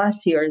 Like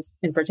last year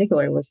in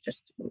particular, it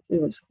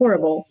was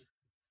horrible.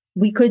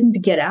 We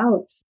couldn't get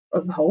out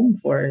of home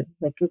for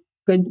like a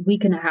good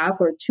week and a half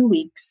or 2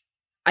 weeks.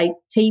 I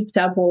taped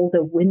up all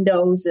the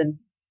windows and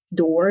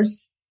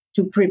doors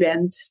to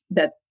prevent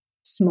that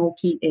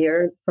smoky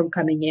air from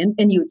coming in,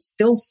 and you would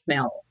still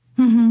smell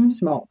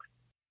smoke.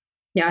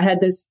 Yeah, I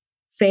had this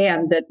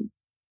fan that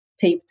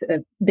taped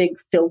a big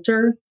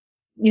filter,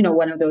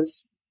 one of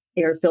those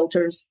air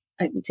filters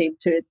I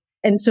taped to it.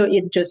 And so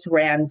it just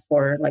ran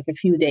for like a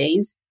few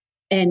days.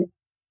 And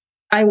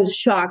I was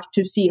shocked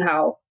to see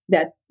how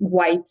that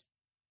white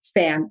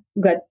fan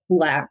got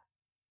black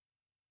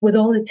with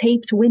all the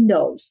taped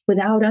windows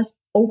without us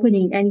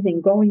opening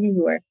anything, going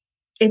anywhere.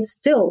 It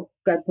still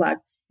got black.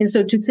 And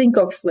so to think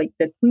of like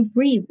that we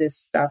breathe this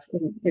stuff,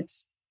 and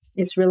it's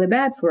really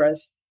bad for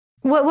us.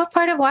 What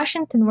part of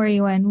Washington were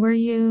you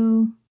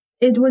in?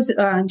 It was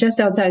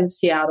just outside of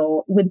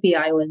Seattle, Whidbey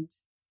Island.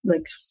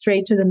 Like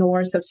straight to the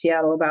north of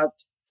Seattle,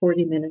 about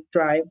 40-minute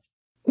drive.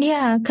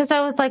 Yeah, because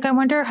I was like, I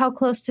wonder how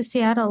close to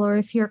Seattle, or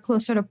if you're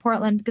closer to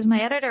Portland, because my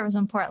editor was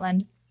in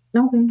Portland.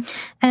 Okay.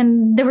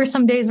 And there were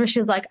some days where she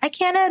was like, I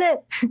can't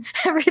edit.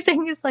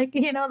 Everything is like,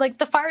 like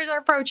the fires are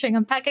approaching.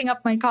 I'm packing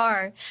up my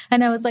car.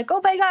 And I was like, oh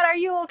my God, are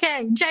you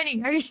okay?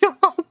 Jenny, are you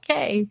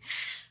okay?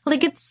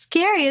 Like, it's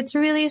scary. It's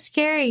really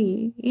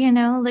scary,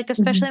 like,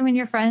 especially when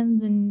your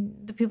friends and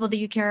the people that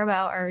you care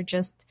about are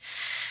just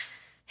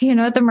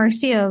at the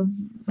mercy of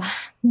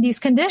these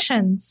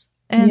conditions.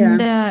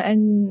 And,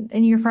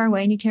 and you're far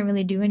away and you can't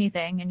really do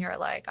anything. And you're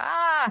like,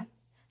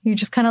 you're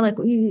just kind of like,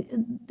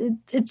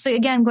 it's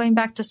again, going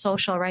back to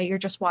social, right? You're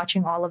just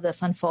watching all of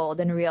this unfold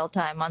in real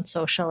time on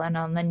social and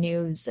on the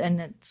news.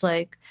 And it's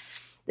like,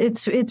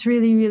 it's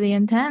really, really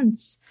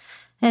intense.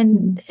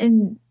 And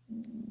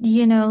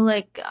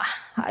like,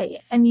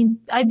 I mean,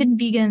 I've been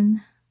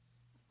vegan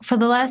for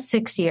the last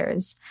 6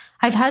 years.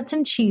 I've had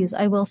some cheese.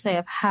 I will say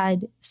I've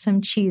had some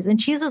cheese, and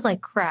cheese is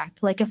like crack.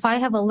 Like if I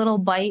have a little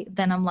bite,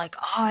 then I'm like,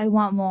 oh, I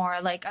want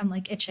more. Like I'm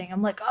like itching.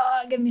 I'm like,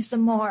 oh, give me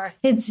some more.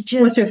 It's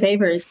just. What's your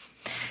favorite?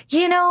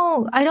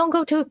 I don't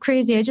go too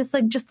crazy. I just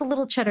like just a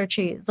little cheddar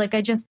cheese. Like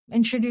I just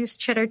introduced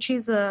cheddar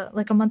cheese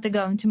like a month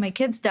ago into my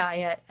kids'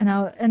 diet,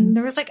 and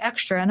there was like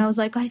extra, and I was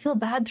like, I feel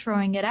bad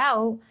throwing it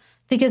out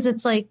because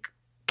it's like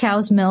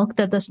cow's milk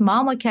that this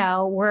mama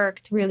cow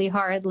worked really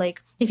hard.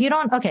 Like if you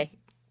don't, okay.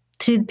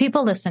 To the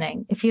people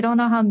listening, if you don't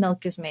know how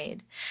milk is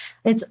made,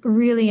 it's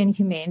really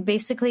inhumane.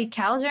 Basically,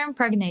 cows are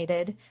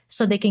impregnated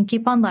so they can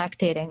keep on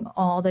lactating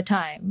all the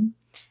time.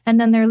 And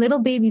then their little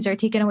babies are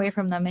taken away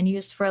from them and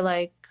used for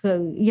like,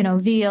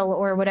 veal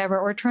or whatever,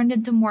 or turned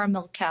into more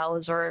milk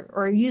cows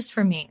or used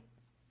for meat.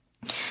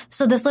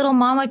 So this little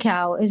mama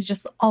cow is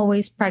just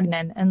always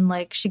pregnant, and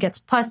like she gets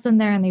pus in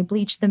there and they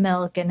bleach the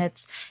milk, and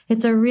it's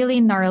a really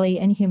gnarly,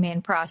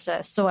 inhumane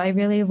process. So I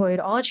really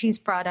avoid all cheese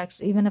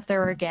products, even if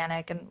they're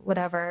organic and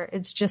whatever.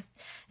 It's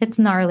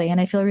gnarly,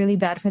 and I feel really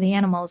bad for the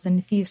animals. And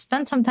if you've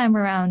spent some time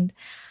around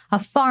a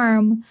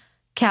farm,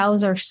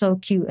 cows are so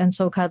cute and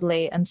so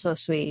cuddly and so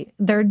sweet.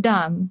 They're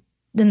dumb,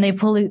 then they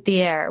pollute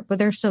the air, but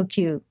they're so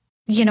cute.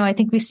 I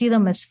think we see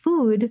them as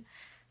food,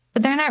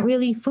 but they're not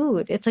really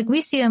food. It's like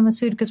we see them as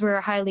food because we're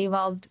a highly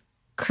evolved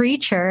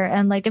creature.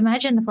 And like,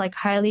 imagine if like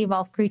highly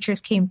evolved creatures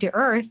came to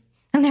Earth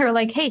and they were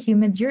like, hey,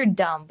 humans, you're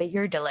dumb, but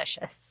you're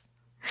delicious.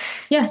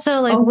 Yeah.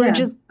 So like, we're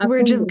just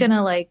going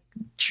to like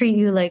treat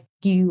you like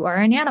you are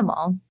an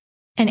animal,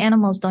 and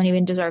animals don't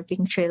even deserve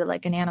being treated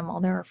like an animal.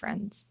 They're our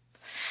friends.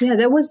 Yeah.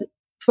 That was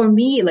for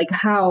me, like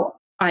how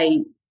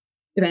I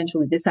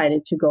eventually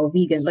decided to go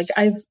vegan. Like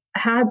I've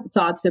had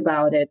thoughts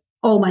about it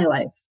all my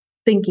life,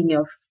 thinking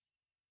of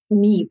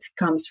meat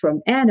comes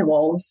from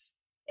animals,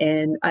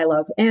 and I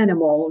love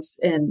animals,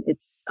 and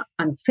it's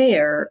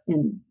unfair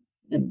and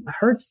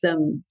hurts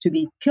them to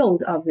be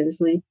killed,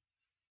 obviously.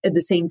 At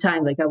the same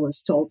time, like I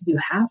was told, you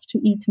have to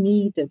eat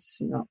meat. It's,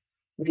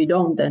 if you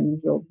don't, then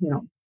you'll,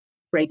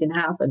 break in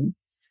half and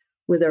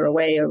wither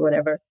away or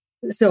whatever.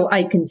 So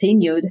I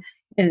continued,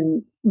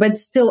 but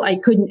still I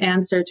couldn't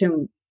answer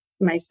to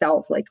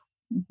myself, like,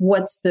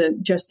 what's the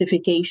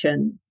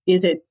justification?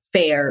 Is it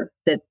fair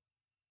that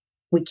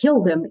we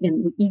kill them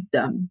and we eat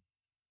them?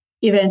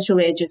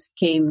 Eventually, I just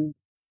came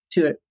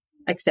to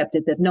accept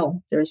it that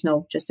no, there's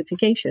no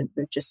justification.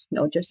 There's just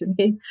no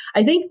justification.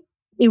 I think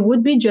it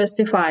would be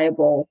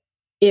justifiable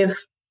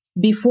if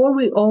before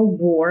we all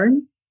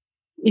born,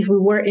 if we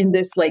were in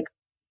this, like,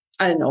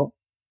 I don't know,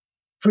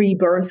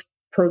 pre-birth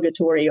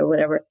purgatory or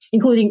whatever,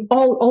 including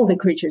all the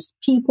creatures,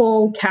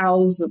 people,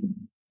 cows,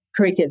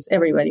 crickets,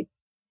 everybody.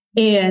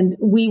 And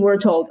we were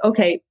told,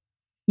 okay,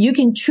 you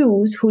can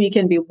choose who you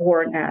can be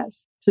born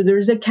as. So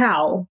there's a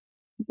cow.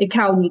 A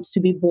cow needs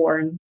to be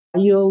born.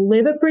 You'll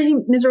live a pretty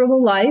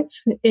miserable life,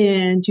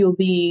 and you'll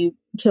be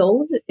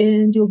killed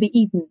and you'll be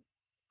eaten.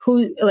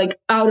 Who, like,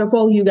 out of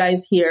all you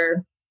guys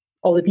here,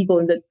 all the people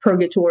in the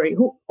purgatory,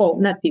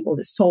 not people,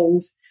 the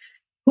souls,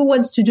 who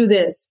wants to do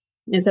this?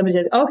 And somebody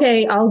says,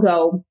 okay, I'll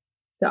go.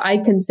 So I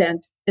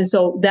consent. And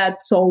so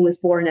that soul is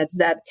born as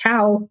that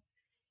cow,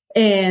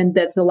 and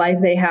that's the life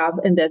they have.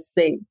 And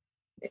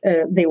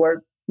they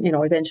were,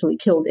 eventually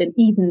killed and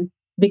eaten,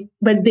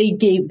 but they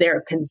gave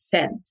their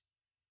consent.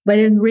 But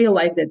in real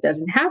life, that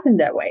doesn't happen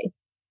that way.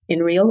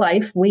 In real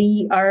life,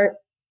 we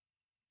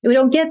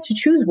don't get to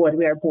choose what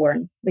we are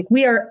born. Like,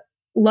 we are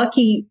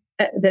lucky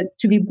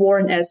to be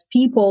born as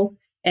people,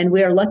 and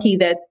we are lucky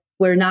that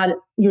we're not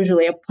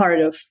usually a part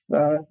of,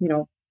 a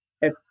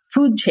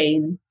food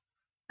chain,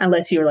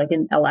 unless you're like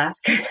in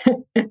Alaska.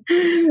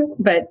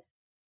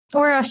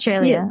 Or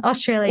Australia. Yeah.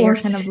 Australia, you're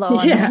kind of low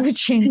on the food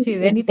chain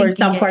too. Anything or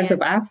some parts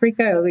of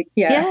Africa. Like,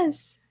 yeah.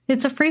 Yes.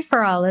 It's a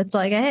free-for-all. It's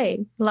like,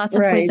 hey, lots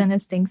of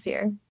poisonous things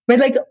here. But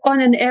like on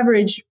an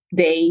average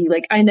day,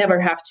 like I never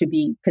have to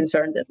be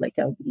concerned that like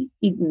I'll be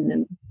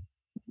eaten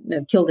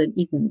and killed and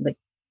eaten. Like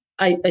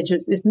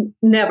it's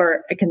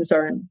never a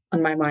concern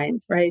on my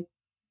mind, right?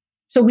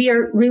 So we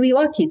are really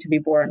lucky to be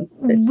born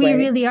this way.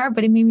 We really are,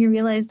 but it made me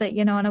realize that,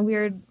 on a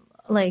weird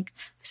like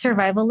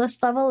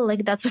survivalist level,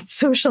 like that's what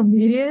social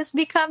media is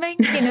becoming.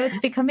 It's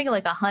becoming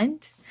like a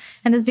hunt,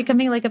 and it's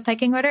becoming like a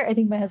pecking order. I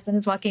think my husband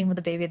is walking with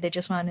a baby. They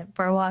just went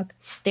for a walk.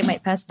 They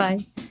might pass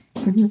by.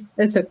 Mm-hmm.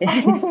 It's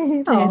okay.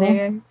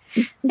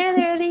 They're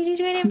there. They're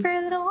just waiting for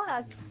a little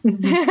walk.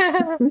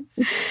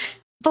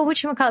 But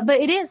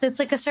it's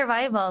like a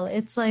survival.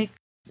 It's like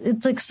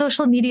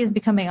social media is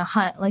becoming a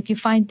hunt. Like, you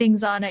find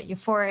things on it, you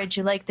forage,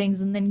 you like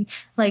things, and then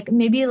like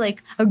maybe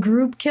like a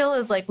group kill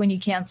is like when you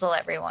cancel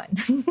everyone.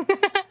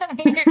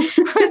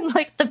 when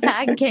like the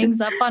pack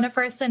gangs up on a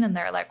person and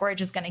they're like, we're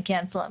just going to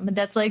cancel it. But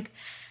that's like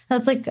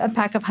a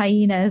pack of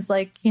hyenas,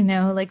 like,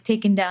 like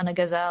taking down a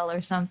gazelle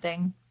or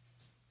something.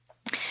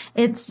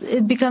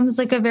 It becomes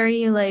like a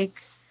very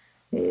like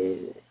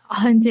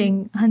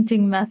hunting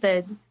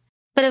method.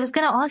 But I was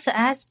going to also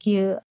ask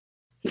you,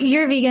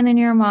 you're vegan and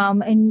you're a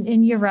mom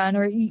and you run,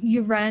 or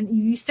you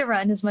used to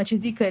run as much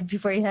as you could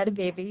before you had a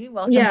baby.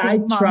 Welcome to I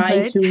momhood.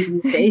 try to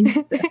these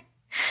days.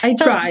 I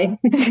try.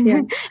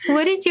 Yeah.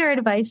 What is your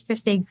advice for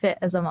staying fit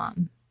as a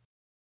mom?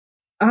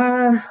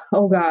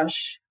 Oh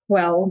gosh.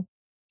 Well,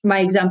 my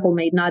example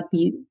may not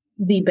be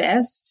the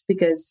best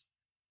because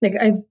like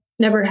I've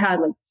never had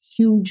like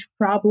huge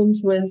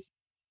problems with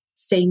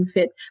staying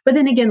fit. But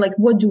then again, like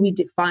what do we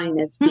define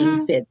as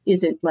being fit?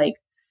 Is it like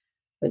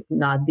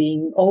not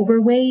being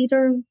overweight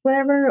or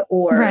whatever?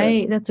 Or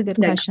right, that's a good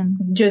question.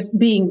 Just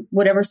being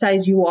whatever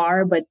size you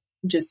are, but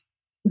just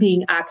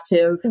being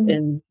active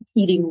and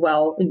eating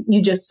well. And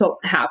you just so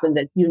happen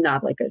that you're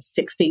not like a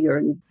stick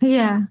figure.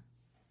 Yeah.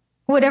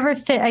 Whatever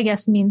fit, I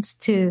guess, means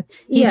to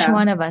each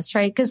one of us,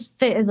 right? Because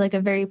fit is like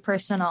a very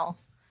personal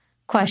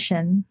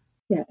question.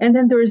 Yeah. And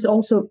then there is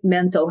also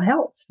mental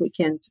health. We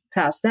can't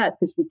pass that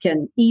because we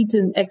can eat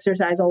and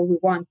exercise all we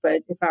want.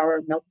 But if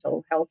our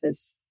mental health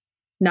is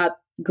not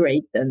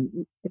great,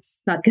 then it's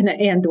not going to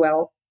end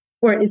well,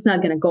 or it's not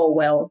going to go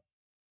well.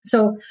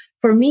 So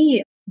for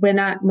me, when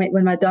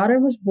my daughter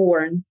was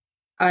born,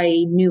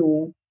 I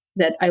knew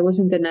that I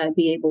wasn't going to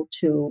be able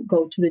to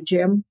go to the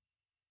gym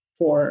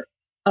for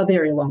a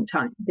very long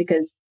time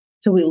because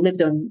so we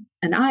lived on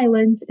an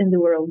island and there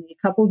were only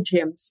a couple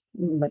gyms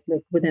like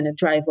within a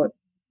drive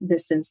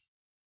distance,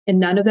 and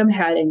none of them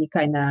had any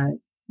kind of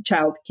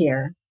child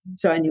care.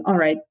 So I knew, all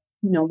right,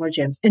 no more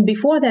gyms. And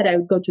before that, I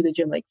would go to the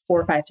gym like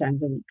 4 or 5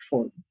 times a week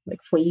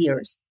for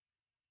years.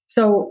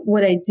 So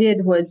what I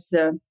did was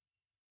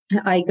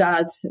I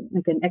got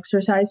like an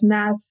exercise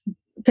mat,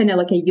 kind of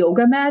like a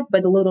yoga mat,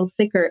 but a little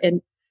thicker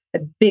and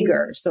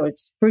bigger. So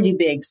it's pretty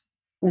big.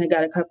 And I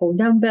got a couple of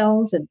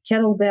dumbbells and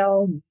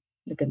kettlebell,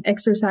 like an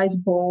exercise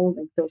ball,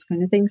 like those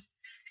kind of things.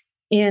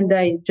 And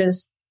I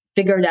just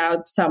figured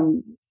out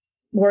some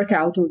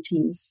workout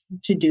routines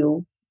to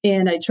do.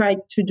 And I tried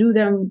to do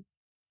them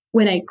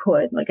when I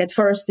could. Like at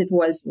first it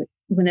was like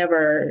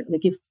whenever,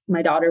 like if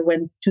my daughter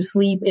went to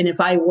sleep and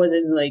if I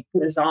wasn't like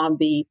a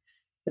zombie,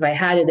 if I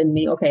had it in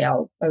me, okay,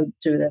 I'll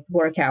do the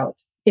workout.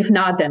 If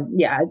not, then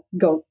I'd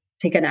go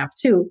take a nap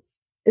too.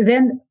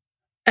 Then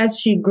as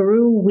she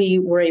grew, we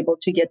were able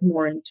to get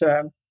more into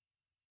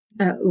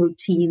a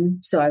routine.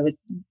 So I would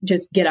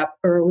just get up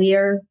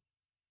earlier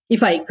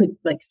if I could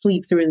like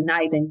sleep through the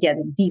night and get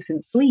a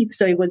decent sleep.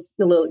 So it was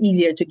a little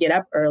easier to get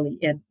up early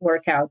and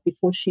work out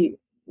before she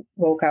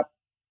woke up.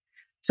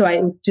 So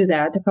I would do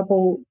that a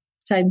couple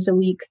times a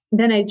week.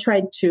 Then I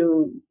tried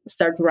to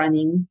start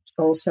running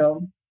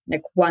also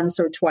like once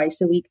or twice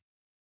a week.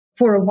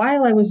 For a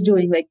while, I was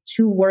doing like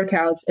 2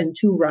 workouts and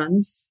 2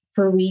 runs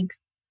per week.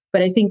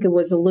 But I think it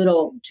was a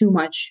little too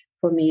much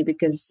for me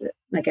because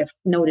like I've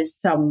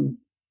noticed some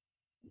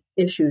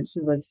issues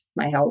with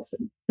my health.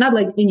 Not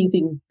like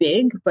anything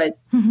big, but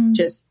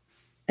just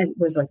I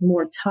was like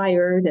more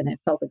tired and I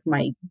felt like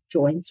my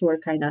joints were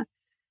kind of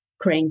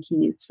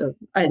cranky. So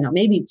I don't know,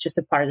 maybe it's just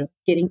a part of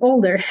getting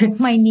older.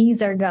 My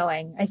knees are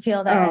going. I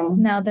feel that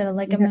now that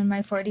like I'm in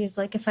my 40s,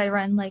 like if I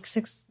run like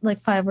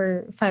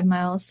 5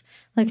 miles,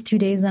 like 2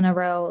 days in a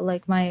row,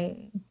 like my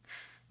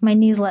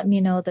knees let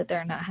me know that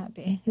they're not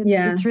happy.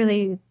 It's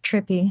really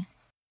trippy.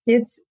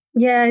 It's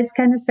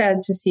kind of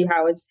sad to see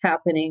how it's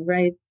happening,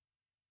 right?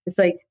 It's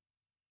like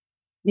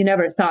you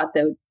never thought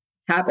that would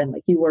happen.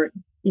 Like you were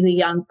a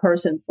young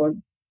person for,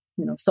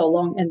 so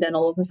long. And then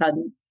all of a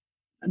sudden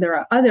there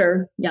are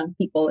other young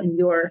people in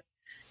your,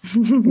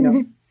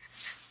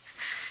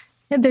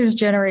 And there's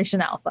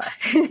Generation Alpha.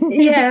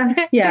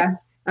 Yeah.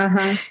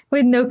 Uh-huh.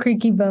 With no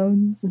creaky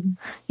bones.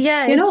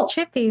 Yeah, it's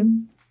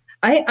trippy.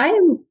 I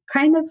am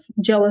kind of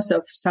jealous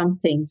of some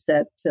things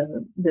that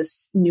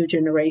this new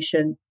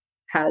generation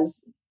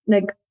has,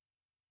 like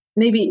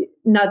maybe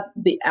not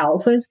the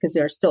alphas because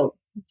they're still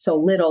so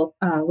little.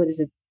 What is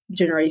it?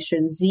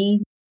 Generation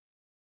Z.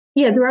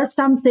 Yeah, there are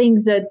some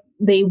things that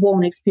they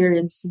won't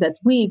experience that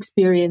we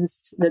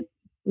experienced that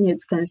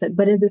it's kind of sad.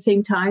 But at the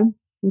same time,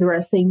 there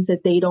are things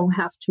that they don't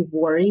have to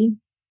worry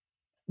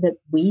that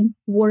we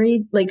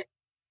worried. Like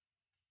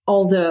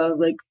all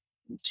the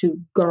to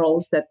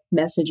girls that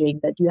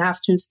messaging that you have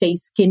to stay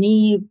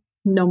skinny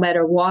no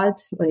matter what,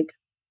 like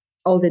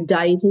all the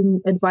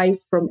dieting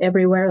advice from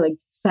everywhere, like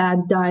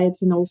fad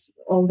diets and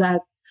all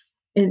that.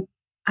 And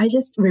I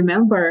just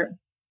remember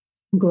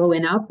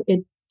growing up,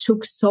 it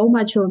took so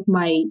much of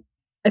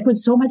I put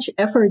so much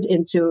effort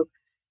into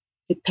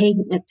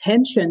paying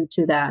attention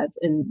to that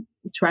and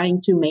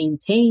trying to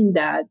maintain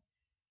that.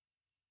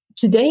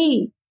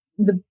 Today,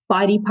 the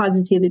body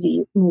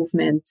positivity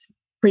movement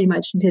pretty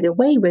much did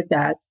away with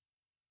that.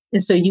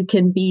 And so you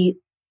can be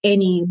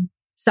any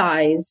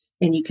size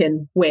and you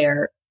can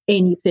wear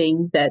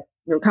anything that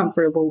you're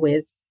comfortable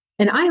with.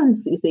 And I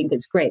honestly think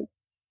it's great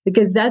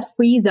because that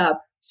frees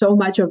up so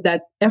much of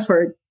that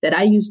effort that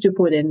I used to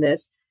put in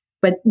this.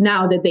 But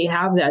now that they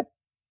have that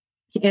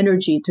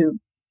energy to,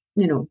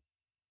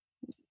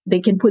 they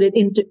can put it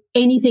into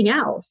anything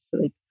else.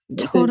 Like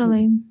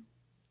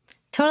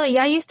Totally.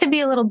 I used to be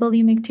a little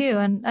bulimic too.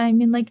 And I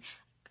mean, like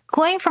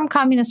going from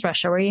communist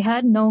Russia where you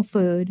had no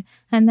food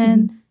and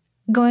then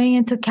going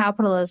into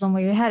capitalism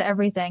where you had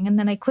everything. And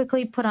then I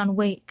quickly put on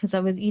weight because I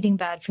was eating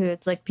bad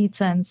foods like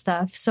pizza and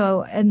stuff.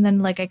 So, and then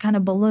like I kind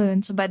of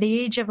ballooned. So by the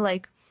age of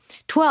like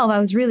 12, I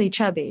was really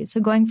chubby. So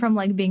going from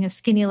like being a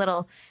skinny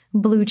little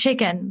blue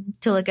chicken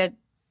to like a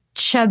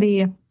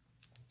chubby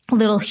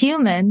little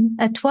human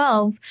at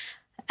 12,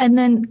 and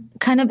then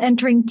kind of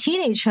entering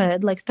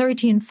teenagehood, like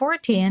 13,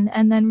 14,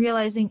 and then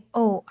realizing,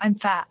 oh, I'm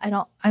fat.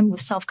 I'm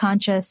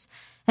self-conscious.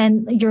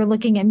 And you're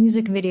looking at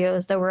music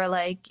videos that were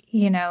like,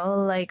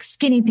 like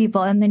skinny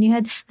people. And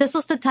then this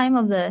was the time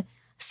of the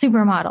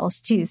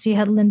supermodels too. So you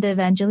had Linda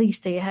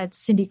Evangelista, you had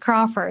Cindy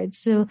Crawford.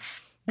 So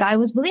I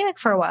was bulimic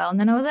for a while, and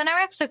then I was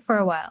anorexic for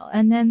a while.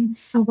 And then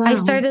I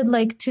started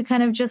like to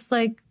kind of just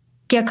like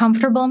get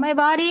comfortable in my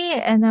body.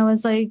 And I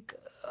was like,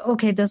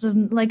 okay, this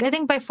isn't like, I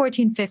think by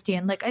 14,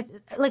 15,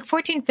 like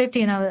 14,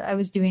 15, I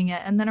was doing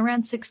it. And then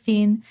around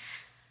 16,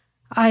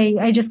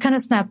 I just kind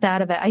of snapped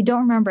out of it. I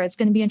don't remember. It's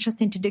going to be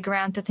interesting to dig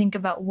around to think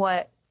about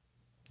what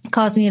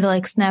caused me to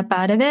like snap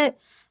out of it.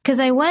 Because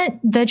I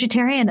went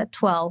vegetarian at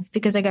 12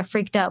 because I got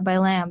freaked out by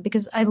lamb,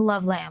 because I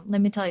love lamb.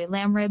 Let me tell you,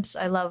 lamb ribs,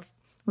 I love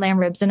lamb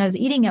ribs. And I was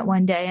eating it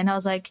one day and I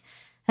was like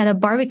at a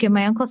barbecue at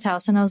my uncle's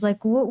house. And I was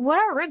like, what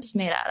are ribs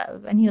made out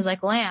of? And he was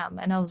like, lamb.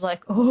 And I was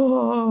like,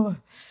 oh,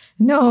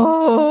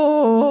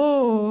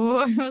 no.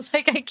 I was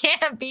like, I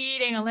can't be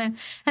eating a lamb.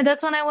 And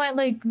that's when I went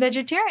like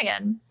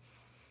vegetarian.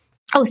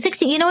 Oh,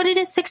 16. You know what it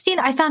is? 16.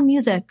 I found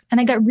music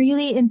and I got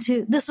really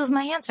into, this is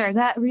my answer. I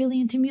got really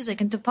into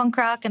music, into punk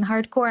rock and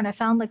hardcore. And I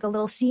found like a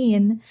little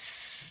scene,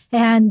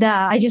 and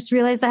I just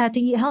realized I had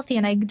to eat healthy.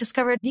 And I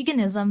discovered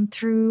veganism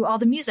through all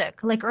the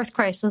music, like Earth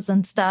Crisis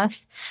and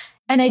stuff.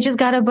 And I just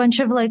got a bunch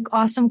of like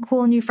awesome,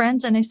 cool new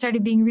friends. And I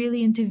started being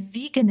really into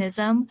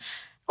veganism.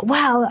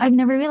 Wow, I've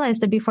never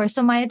realized it before.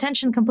 So my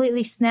attention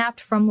completely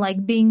snapped from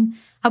like being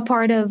a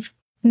part of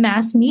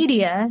mass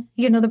media,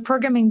 the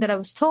programming that I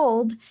was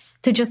told,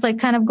 to just like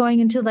kind of going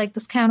into like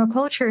this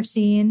counterculture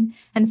scene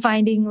and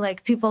finding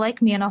like people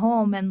like me in a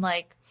home and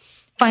like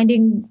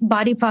finding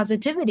body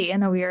positivity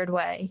in a weird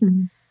way.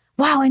 Mm-hmm.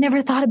 Wow, I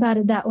never thought about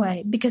it that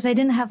way because I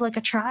didn't have like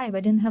a tribe.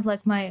 I didn't have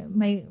like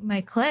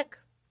my clique.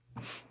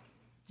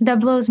 That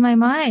blows my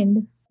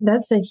mind.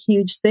 That's a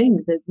huge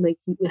thing, that like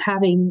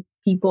having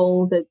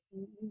people that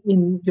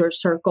in your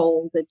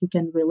circle that you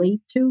can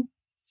relate to.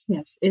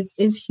 Yes,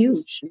 is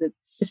huge,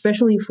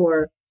 especially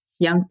for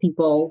young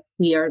people.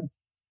 We are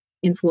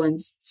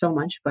influenced so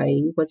much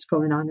by what's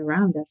going on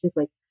around us. If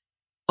like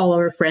all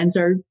our friends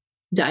are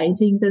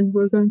dieting, then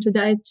we're going to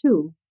diet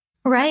too.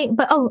 Right.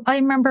 But, I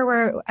remember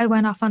where I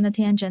went off on a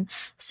tangent.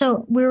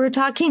 So we were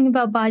talking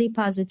about body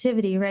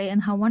positivity, right?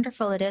 And how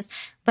wonderful it is.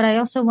 But I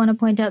also want to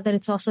point out that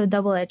it's also a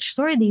double-edged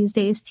sword these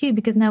days too,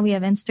 because now we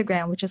have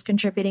Instagram, which is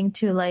contributing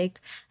to like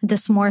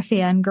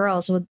dysmorphia in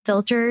girls with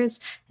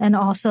filters and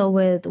also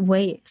with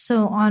weight.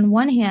 So on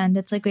one hand,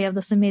 it's like we have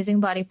this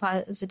amazing body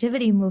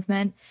positivity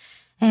movement.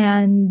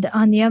 And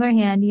on the other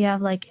hand, you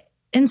have like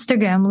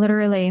Instagram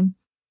literally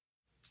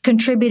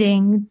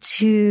contributing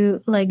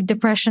to like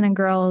depression in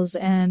girls.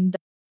 And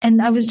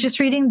I was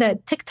just reading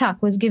that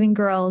TikTok was giving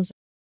girls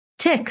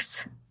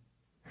tics.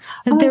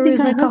 There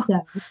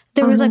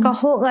was like a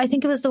whole, I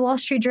think it was the Wall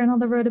Street Journal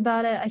that wrote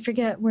about it. I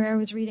forget where I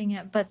was reading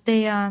it, but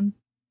they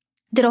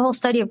did a whole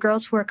study of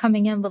girls who were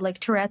coming in with like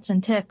Tourette's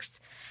and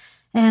tics.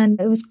 And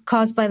it was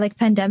caused by like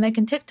pandemic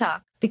and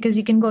TikTok, because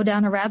you can go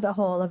down a rabbit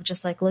hole of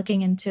just like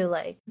looking into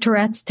like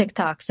Tourette's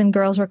TikToks, and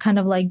girls were kind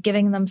of like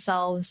giving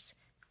themselves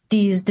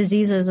these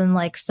diseases and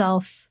like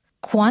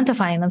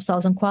self-quantifying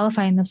themselves and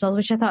qualifying themselves,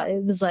 which I thought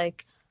it was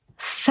like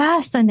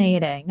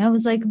fascinating. I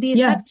was like, the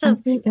effects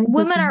of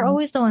women are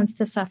always the ones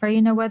to suffer,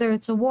 whether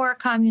it's a war,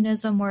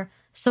 communism, or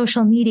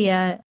social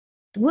media.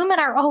 Women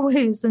are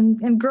always,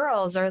 and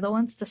girls are the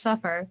ones to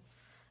suffer.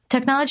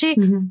 Technology,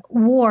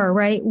 war,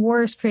 right?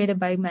 War is created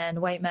by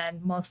men, white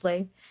men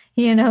mostly,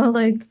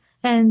 like,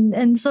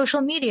 and social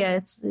media,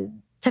 it's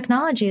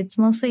technology. It's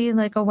mostly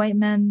like a white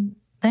man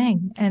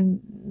thing,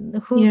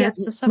 and who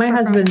gets to suffer? My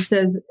husband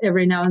says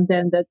every now and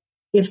then that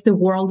if the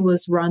world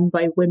was run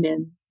by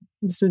women,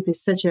 this would be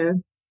such a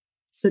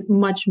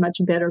much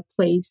better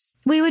place.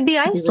 We would be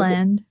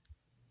Iceland.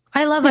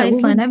 I love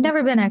Iceland. I've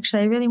never been,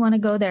 actually. I really want to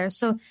go there.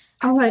 So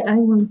I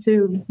want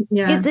to.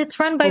 Yeah, it's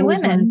run by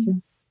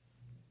women.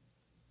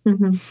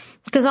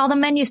 Because all the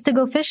men used to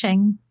go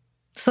fishing,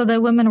 so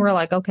the women were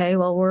like, okay,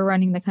 well, we're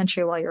running the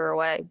country while you're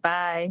away.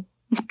 Bye.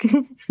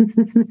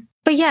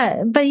 But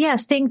yeah,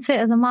 staying fit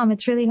as a mom,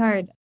 it's really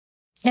hard.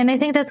 And I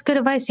think that's good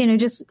advice,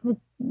 just,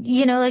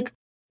 like,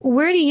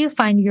 where do you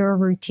find your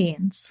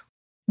routines?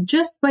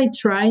 Just by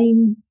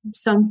trying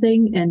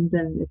something, and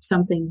then if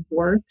something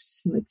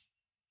works, like,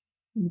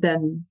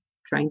 then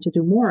trying to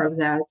do more of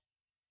that.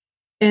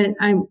 And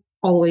I'm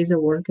always a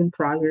work in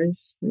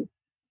progress.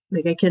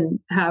 Like I can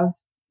have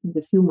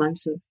a few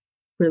months of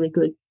really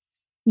good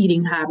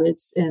eating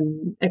habits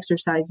and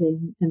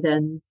exercising. And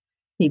then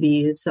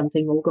maybe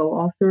something will go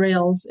off the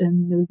rails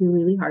and it'll be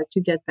really hard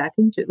to get back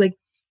into. Like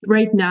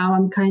right now,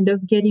 I'm kind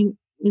of getting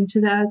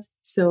into that.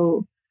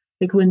 So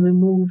like when we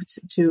moved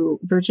to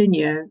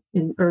Virginia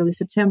in early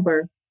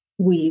September,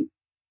 we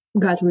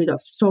got rid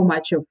of so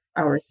much of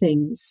our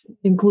things,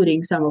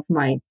 including some of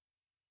my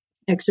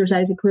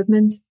exercise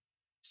equipment.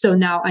 So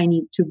now I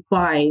need to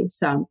buy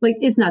some, like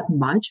it's not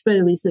much, but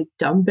at least like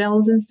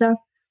dumbbells and stuff.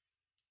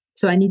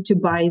 So I need to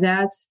buy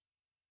that,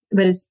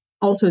 but it's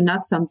also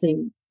not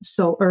something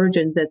so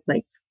urgent that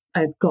like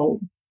I go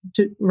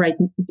to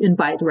and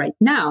buy it right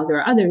now. There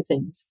are other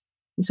things.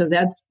 So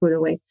that's put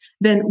away.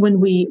 Then when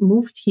we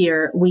moved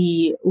here,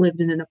 we lived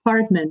in an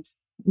apartment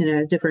in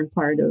a different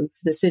part of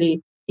the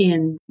city.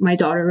 And my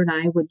daughter and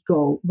I would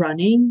go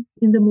running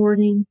in the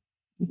morning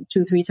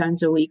 2-3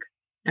 times a week.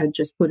 I'd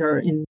just put her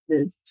in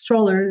the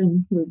stroller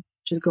and we'd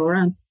just go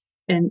around.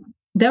 And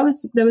that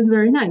was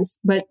very nice.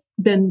 But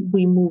then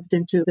we moved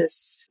into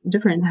this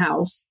different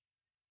house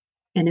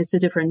and it's a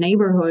different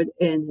neighborhood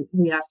and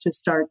we have to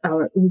start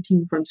our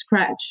routine from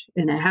scratch.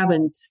 And I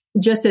haven't,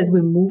 just as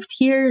we moved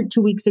here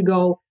 2 weeks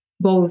ago,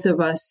 both of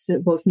us,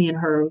 both me and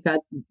her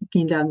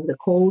came down with a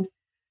cold.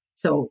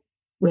 So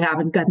we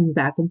haven't gotten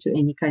back into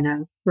any kind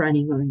of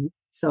running or anything.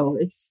 So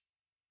it's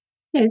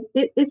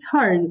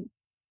hard.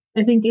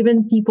 I think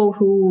even people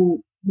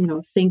who,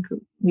 think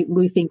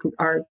we think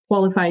are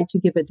qualified to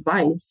give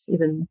advice,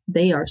 even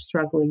they are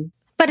struggling.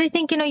 But I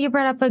think, you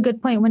brought up a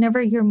good point.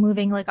 Whenever you're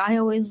moving, like I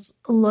always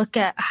look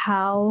at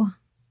how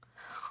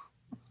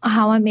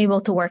I'm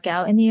able to work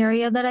out in the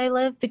area that I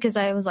live, because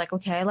I was like,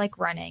 okay, I like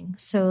running.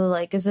 So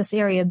like, is this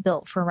area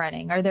built for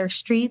running? Are there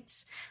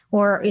streets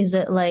or is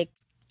it like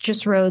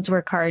just roads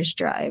where cars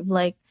drive?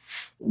 Like,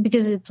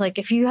 because it's like,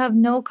 if you have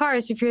no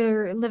cars, if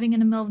you're living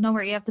in the middle of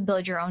nowhere, you have to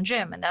build your own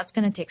gym and that's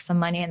going to take some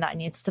money and that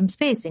needs some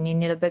space and you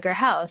need a bigger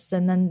house.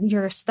 And then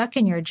you're stuck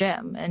in your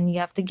gym and you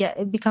have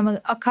to become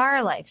a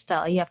car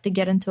lifestyle. You have to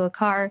get into a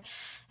car.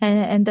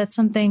 And that's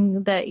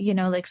something that,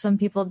 like some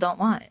people don't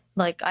want.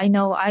 Like, I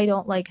know I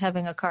don't like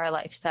having a car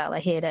lifestyle. I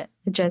hate it.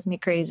 It drives me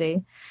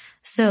crazy.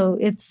 So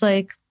it's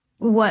like,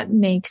 what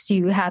makes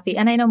you happy?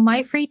 And I know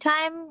my free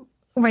time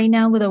right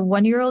now with a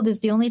 1-year-old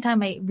is the only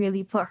time I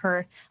really put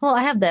her. Well,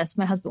 I have this.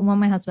 When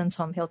my husband's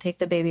home, he'll take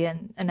the baby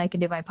and I can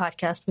do my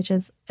podcast, which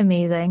is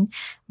amazing.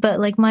 But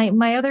like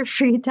my other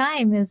free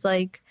time is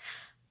like,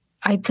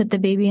 I put the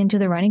baby into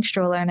the running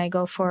stroller and I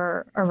go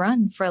for a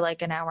run for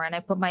like an hour and I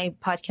put my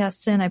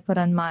podcasts in, I put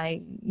on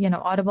my,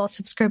 Audible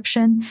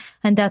subscription,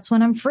 and that's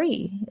when I'm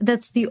free.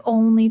 That's the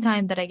only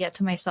time that I get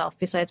to myself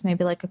besides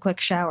maybe like a quick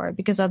shower,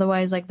 because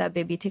otherwise like that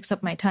baby takes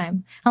up my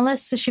time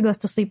unless she goes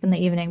to sleep in the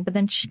evening. But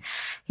then,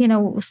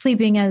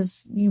 sleeping,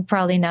 as you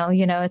probably know,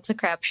 it's a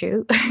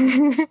crapshoot.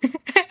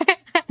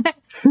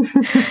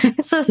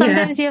 So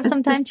sometimes you have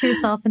some time to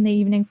yourself in the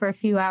evening for a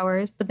few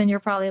hours, but then you're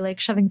probably like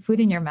shoving food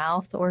in your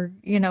mouth or,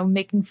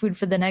 making food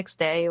for the next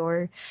day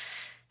or,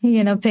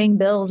 paying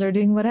bills or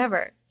doing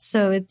whatever.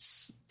 So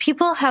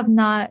people have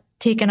not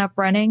taken up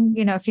running.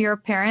 If you're a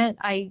parent,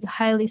 I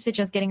highly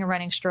suggest getting a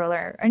running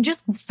stroller and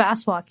just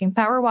fast walking.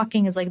 Power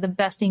walking is like the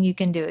best thing you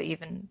can do,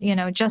 even,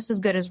 just as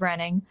good as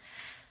running.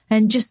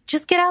 And just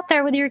get out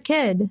there with your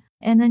kid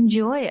and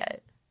enjoy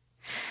it.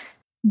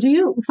 Do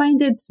you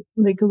find it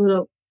like a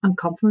little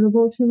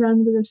uncomfortable to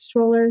run with a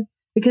stroller?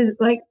 Because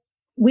like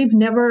we've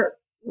never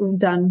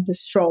done the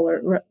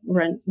stroller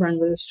run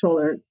with a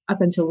stroller up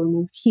until we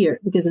moved here,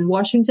 because in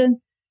Washington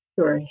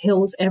there are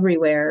hills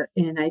everywhere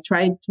and I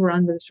tried to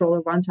run with a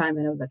stroller one time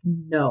and I was like,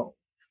 no,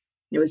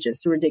 it was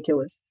just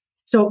ridiculous.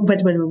 So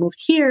but when we moved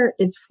here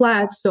it's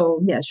flat,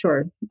 so yeah,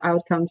 sure,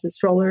 out comes the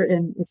stroller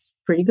and it's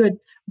pretty good.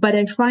 But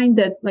I find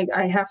that like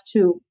I have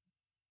to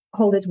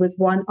hold it with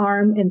one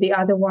arm and the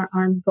other one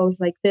arm goes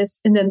like this,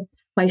 and then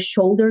my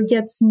shoulder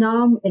gets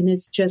numb and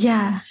it's just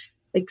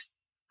like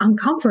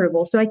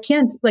uncomfortable. So I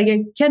can't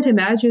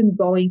imagine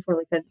going for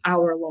like an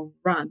hour-long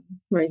run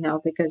right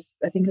now, because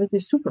I think it would be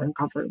super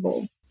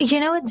uncomfortable.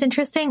 It's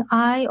interesting.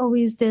 I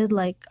always did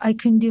I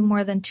couldn't do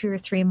more than 2 or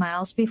 3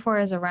 miles before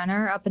as a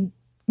runner up in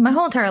my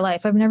whole entire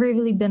life. I've never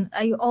really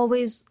I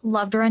always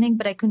loved running,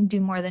 but I couldn't do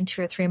more than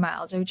 2 or 3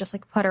 miles. I would just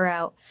putter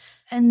out.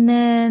 And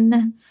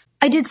then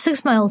I did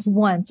 6 miles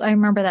once. I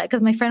remember that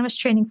because my friend was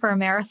training for a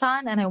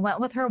marathon and I went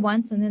with her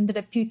once and ended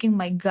up puking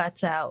my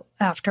guts out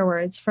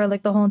afterwards for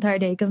the whole entire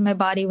day because my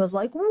body was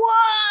like,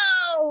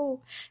 whoa!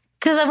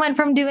 Because I went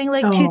from doing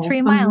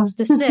 2-3 miles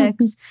to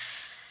 6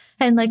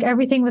 and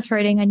everything was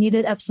hurting. I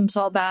needed Epsom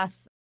salt bath.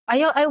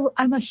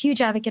 I'm a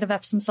huge advocate of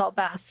Epsom salt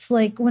baths.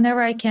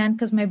 Whenever I can,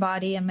 because my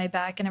body and my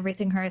back and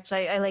everything hurts,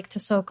 I like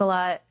to soak a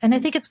lot. And I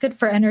think it's good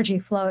for energy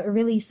flow. It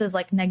releases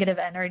negative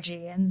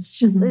energy and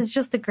it's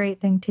just a great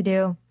thing to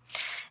do.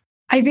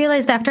 I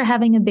realized after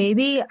having a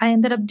baby, I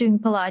ended up doing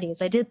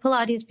Pilates. I did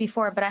Pilates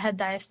before, but I had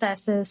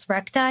diastasis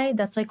recti.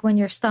 That's when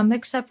your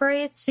stomach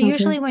separates. So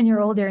usually when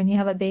you're older and you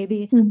have a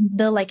baby,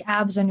 the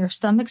abs on your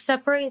stomach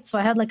separate. So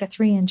I had a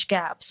 3-inch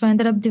gap. So I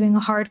ended up doing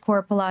a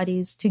hardcore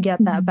Pilates to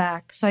get that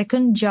back. So I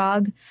couldn't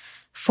jog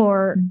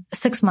for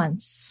 6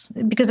 months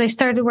because I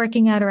started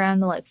working out around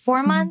like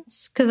 4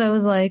 months because I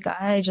was like,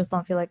 I just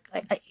don't feel like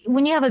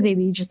when you have a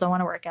baby, you just don't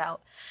want to work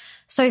out.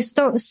 So I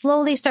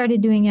slowly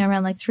started doing it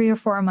around like 3 or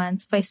 4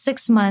 months. By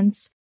 6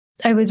 months,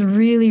 I was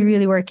really,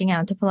 really working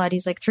out to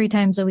Pilates like 3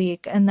 times a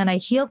week. And then I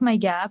healed my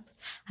gap.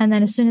 And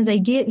then as soon as I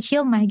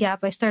healed my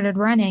gap, I started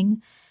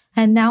running.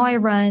 And now I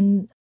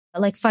run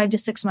like 5 to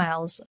 6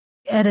 miles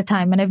at a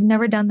time. And I've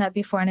never done that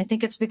before. And I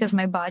think it's because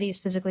my body is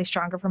physically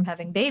stronger from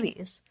having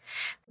babies.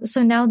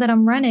 So now that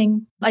I'm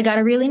running, I got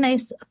a really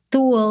nice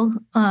Thule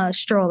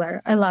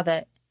stroller. I love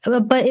it.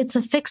 But it's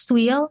a fixed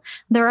wheel.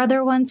 There are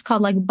other ones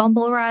called like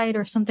Bumble Ride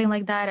or something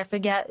like that. I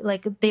forget,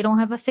 like they don't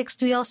have a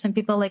fixed wheel. Some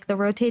people like the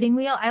rotating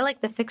wheel. I like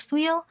the fixed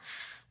wheel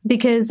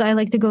because I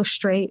like to go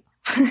straight.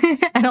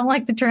 I don't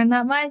like to turn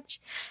that much.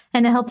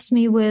 And it helps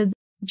me with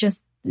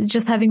just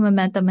having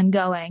momentum and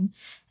going.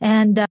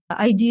 And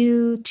I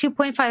do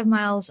 2.5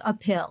 miles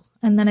uphill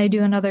and then I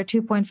do another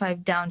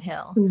 2.5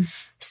 downhill.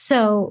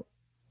 So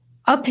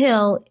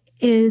uphill,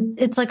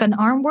 it's like an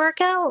arm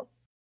workout.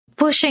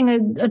 Pushing a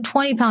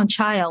 20-pound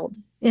child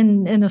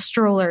in a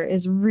stroller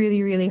is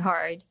really, really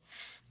hard.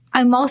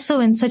 I'm also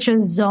in such a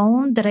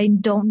zone that I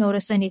don't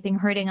notice anything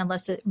hurting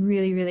unless it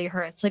really, really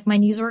hurts. Like my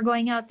knees were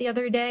going out the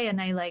other day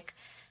and I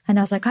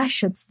was like, I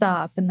should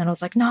stop. And then I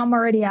was like, no, I'm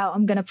already out.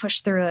 I'm going to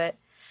push through it.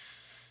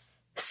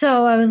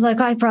 So I was like,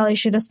 I probably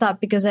should have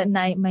stopped because at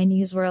night my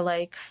knees were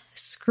like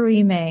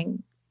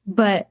screaming,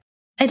 but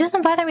it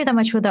doesn't bother me that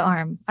much with the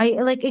arm.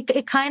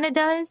 It kind of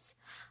does.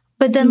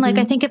 But then,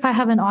 I think if I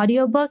have an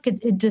audiobook,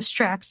 it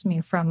distracts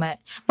me from it.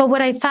 But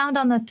what I found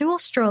on the Thule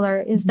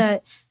stroller is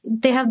that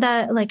they have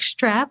that like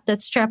strap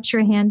that straps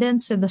your hand in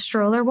so the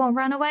stroller won't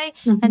run away.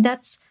 And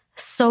that's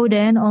sewed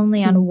in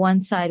only on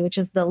one side, which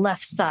is the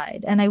left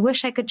side. And I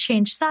wish I could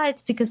change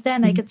sides because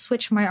then I could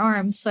switch my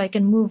arms so I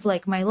can move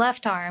like my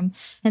left arm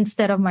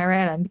instead of my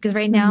right arm. Because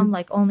right now I'm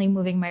like only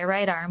moving my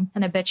right arm.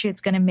 And I bet you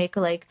it's going to make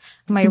like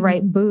my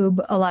right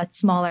boob a lot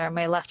smaller. And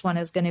my left one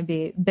is going to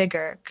be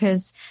bigger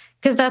because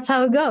that's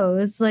how it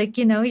goes. Like,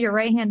 your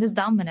right hand is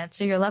dominant.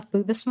 So your left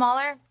boob is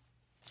smaller.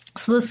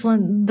 So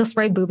this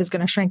right boob is going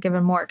to shrink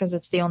even more because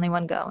it's the only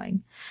one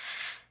going.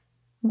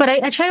 But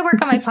I try to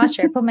work on my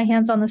posture. I put my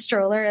hands on the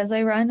stroller as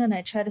I run and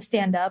I try to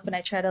stand up and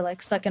I try to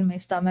like suck in my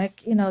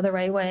stomach, the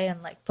right way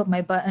and like put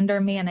my butt under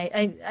me. And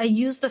I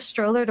use the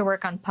stroller to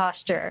work on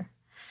posture.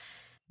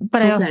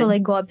 But I also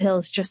like go up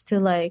hills just to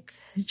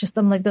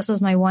I'm like, this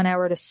is my 1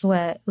 hour to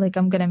sweat. Like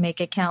I'm going to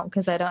make it count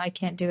because I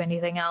can't do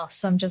anything else.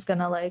 So I'm just going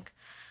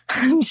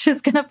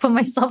to put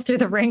myself through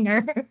the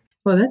ringer.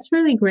 Well, that's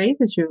really great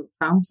that you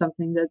found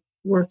something that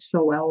works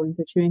so well and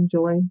that you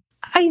enjoy.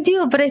 I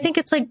do, but I think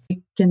it's like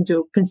you can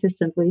do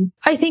consistently.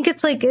 I think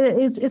it's like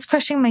it's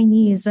crushing my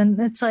knees, and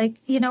it's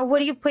like what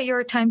do you put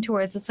your time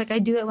towards? It's like I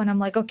do it when I'm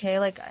like okay,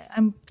 like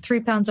I'm 3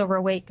 pounds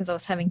overweight because I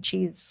was having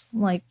cheese,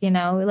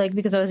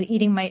 because I was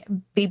eating my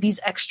baby's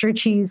extra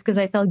cheese because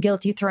I felt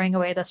guilty throwing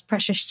away this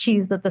precious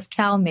cheese that this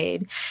cow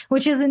made,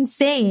 which is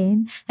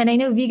insane. And I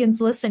know vegans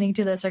listening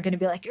to this are going to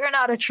be like, "You're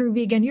not a true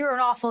vegan. You're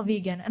an awful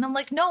vegan." And I'm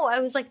like, no, I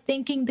was like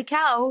thanking the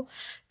cow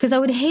because I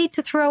would hate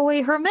to throw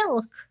away her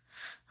milk.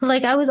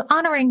 Like I was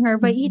honoring her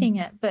by eating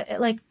it. But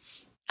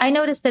I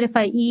noticed that if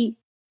I eat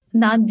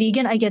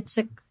non-vegan, I get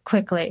sick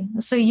quickly.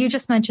 So you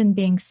just mentioned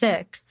being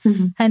sick.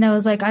 And I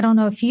was like, I don't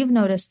know if you've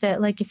noticed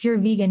it. Like if you're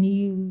vegan,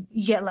 you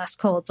get less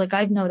colds. Like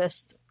I've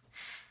noticed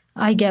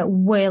I get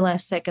way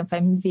less sick if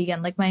I'm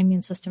vegan. Like my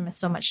immune system is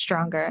so much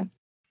stronger.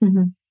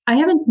 I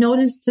haven't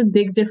noticed a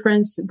big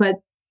difference, but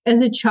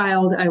as a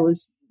child, I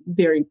was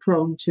very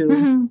prone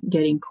to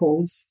getting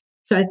colds.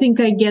 So I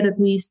think I get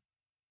at least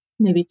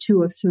maybe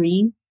 2 or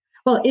 3.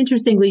 Well,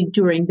 interestingly,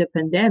 during the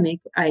pandemic,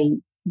 I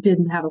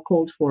didn't have a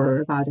cold for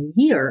about a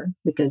year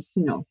because,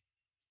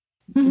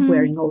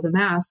 wearing all the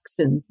masks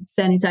and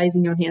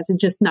sanitizing your hands and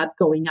just not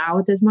going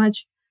out as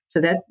much.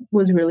 So that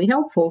was really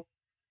helpful.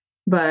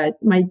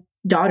 But my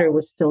daughter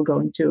was still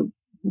going to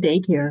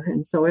daycare.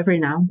 And so every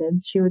now and then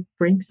she would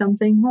bring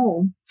something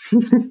home.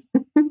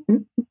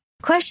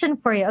 Question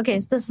for you. Okay,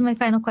 so this is my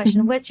final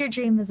question. What's your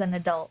dream as an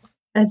adult?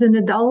 As an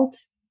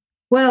adult?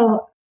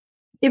 Well,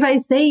 if I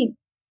say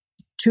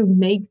to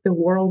make the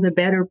world a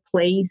better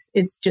place,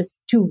 it's just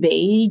too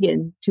vague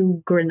and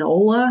too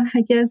granola,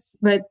 I guess.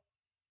 But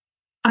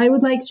I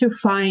would like to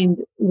find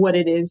what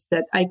it is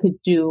that I could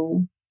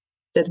do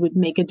that would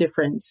make a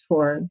difference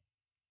for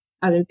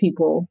other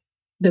people,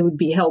 that would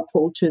be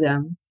helpful to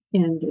them.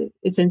 And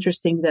it's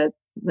interesting that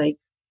like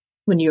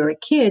when you're a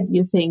kid,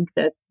 you think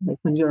that like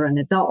when you're an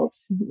adult,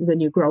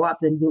 when you grow up,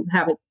 then you'll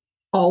have it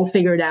all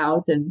figured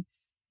out and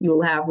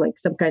you'll have like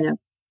some kind of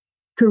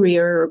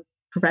career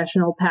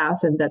professional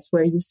path and that's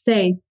where you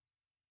stay.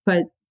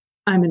 But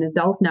I'm an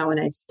adult now and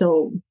I'm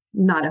still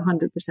not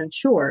 100%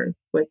 sure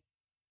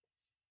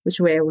which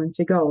way I want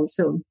to go.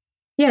 So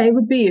yeah, it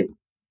would be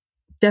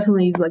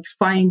definitely like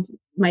find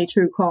my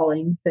true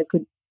calling that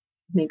could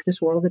make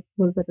this world a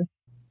little better.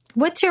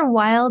 What's your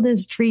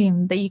wildest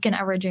dream that you can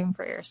ever dream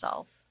for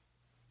yourself?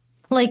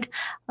 Like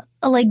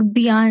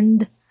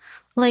beyond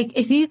Like,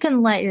 if you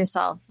can let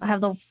yourself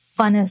have the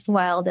funnest,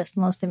 wildest,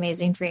 most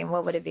amazing dream,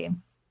 what would it be?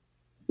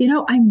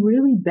 I'm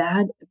really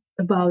bad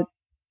about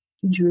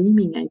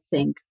dreaming, I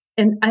think.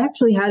 And I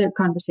actually had a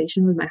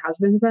conversation with my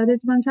husband about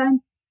it one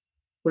time,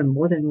 or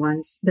more than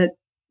once, that,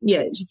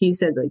 yeah, he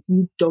said, like,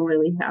 you don't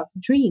really have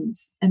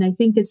dreams. And I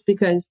think it's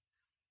because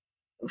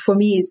for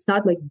me, it's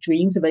not like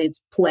dreams, but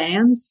it's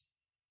plans.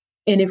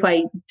 And if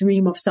I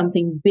dream of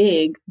something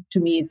big, to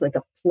me, it's like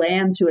a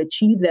plan to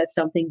achieve that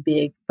something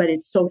big, but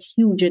it's so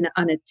huge and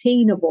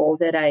unattainable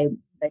that I'm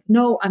like,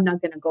 no, I'm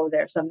not going to go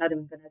there. So I'm not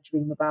even going to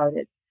dream about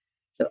it.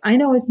 So I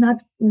know it's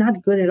not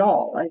good at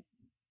all.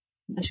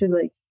 I should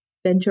like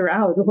venture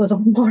out a little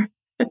more.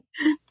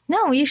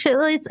 No, you should.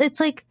 It's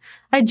like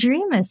a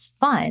dream is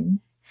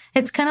fun.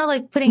 It's kind of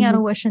like putting out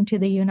a wish into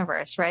the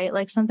universe, right?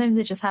 Like sometimes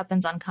it just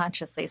happens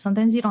unconsciously.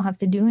 Sometimes you don't have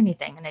to do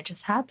anything and it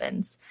just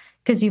happens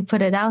because you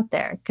put it out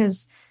there,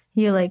 because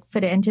you like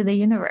put it into the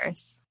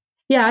universe.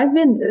 Yeah, I've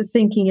been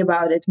thinking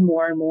about it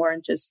more and more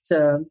and just,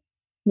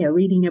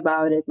 reading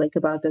about it, like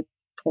about the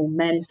whole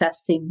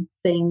manifesting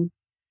thing.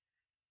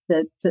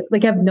 That,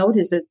 like, I've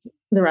noticed that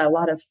there are a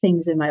lot of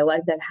things in my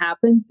life that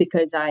happened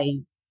because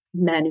I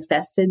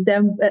manifested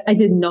them. I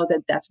didn't know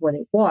that that's what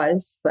it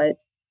was, but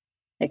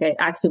like I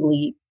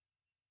actively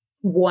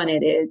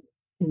wanted it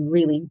and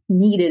really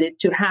needed it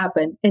to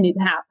happen, and it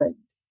happened.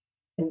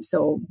 And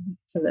so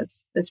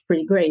that's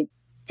pretty great.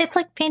 It's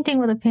like painting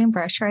with a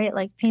paintbrush, right?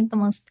 Like paint the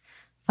most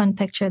fun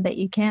picture that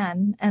you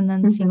can and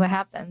then see what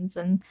happens.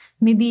 And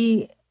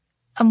maybe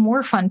a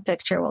more fun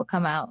picture will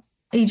come out.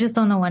 You just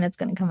don't know when it's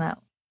going to come out.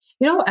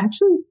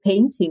 Actually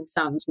painting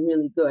sounds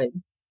really good.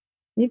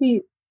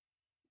 Maybe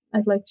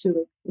I'd like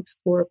to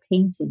explore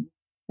painting.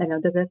 I know,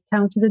 does that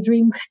count as a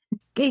dream?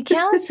 It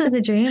counts as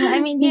a dream. I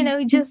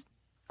mean, just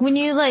when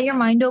you let your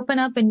mind open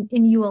up and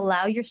you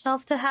allow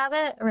yourself to have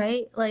it,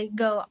 right? Like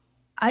go,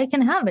 I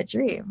can have a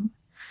dream.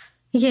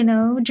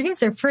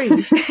 Dreams are free.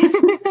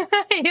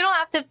 You don't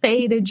have to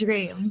pay to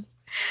dream.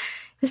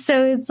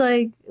 So it's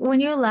like when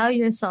you allow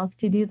yourself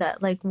to do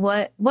that, like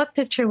what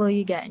picture will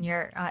you get in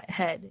your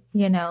head?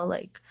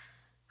 Like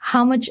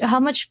how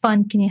much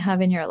fun can you have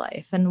in your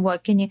life, and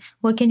what can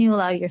you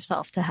allow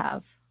yourself to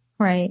have,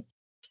 right?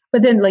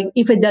 But then, like,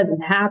 if it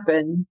doesn't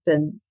happen,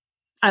 then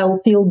I'll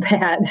feel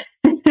bad.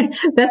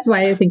 That's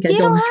why I think I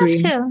don't dream.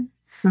 You don't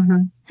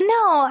have to.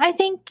 No, I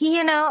think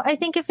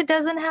if it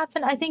doesn't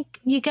happen, I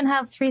think you can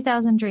have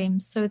 3,000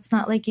 dreams. So it's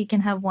not like you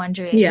can have one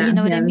dream. Yeah, you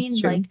know what I mean?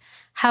 True. Like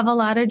have a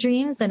lot of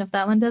dreams, and if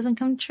that one doesn't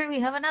come true, you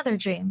have another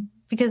dream,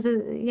 because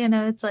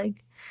it's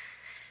like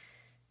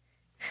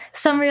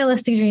some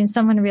realistic dreams,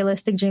 some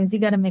unrealistic dreams. You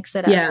got to mix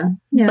it up. Yeah.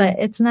 But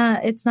it's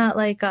not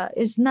like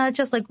it's not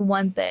just like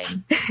one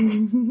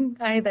thing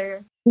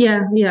either.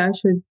 Yeah. I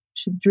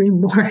should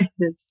dream more.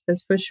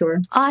 That's for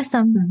sure.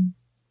 Awesome.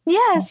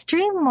 Yes,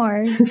 dream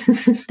more.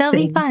 That'll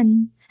be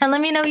fun. And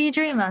let me know what you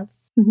dream of.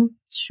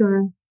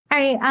 Sure. All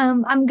right.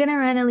 I'm gonna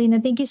run,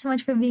 Alina. Thank you so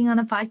much for being on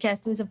a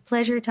podcast. It was a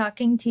pleasure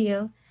talking to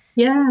you.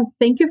 Yeah.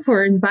 Thank you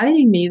for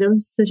inviting me. That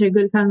was such a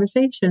good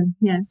conversation.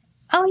 Yeah.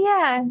 Oh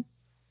yeah.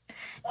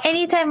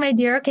 Anytime, my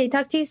dear. Okay.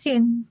 Talk to you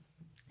soon.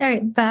 All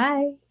right.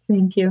 Bye.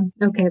 Thank you.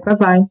 Okay.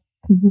 Bye-bye.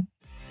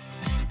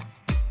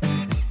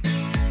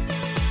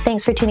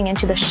 Thanks for tuning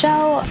into the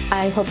show.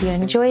 I hope you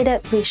enjoyed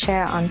it. Please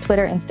share it on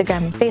Twitter,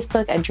 Instagram, and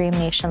Facebook at Dream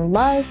Nation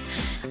Love.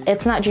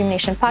 It's not Dream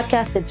Nation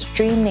Podcast, it's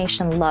Dream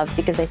Nation Love,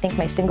 because I think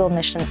my single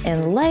mission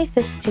in life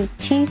is to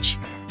teach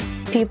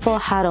people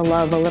how to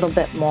love a little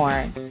bit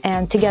more,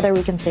 and together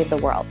we can save the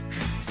world.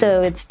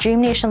 So it's Dream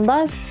Nation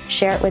Love.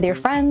 Share it with your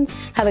friends.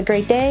 Have a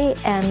great day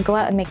and go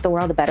out and make the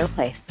world a better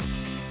place.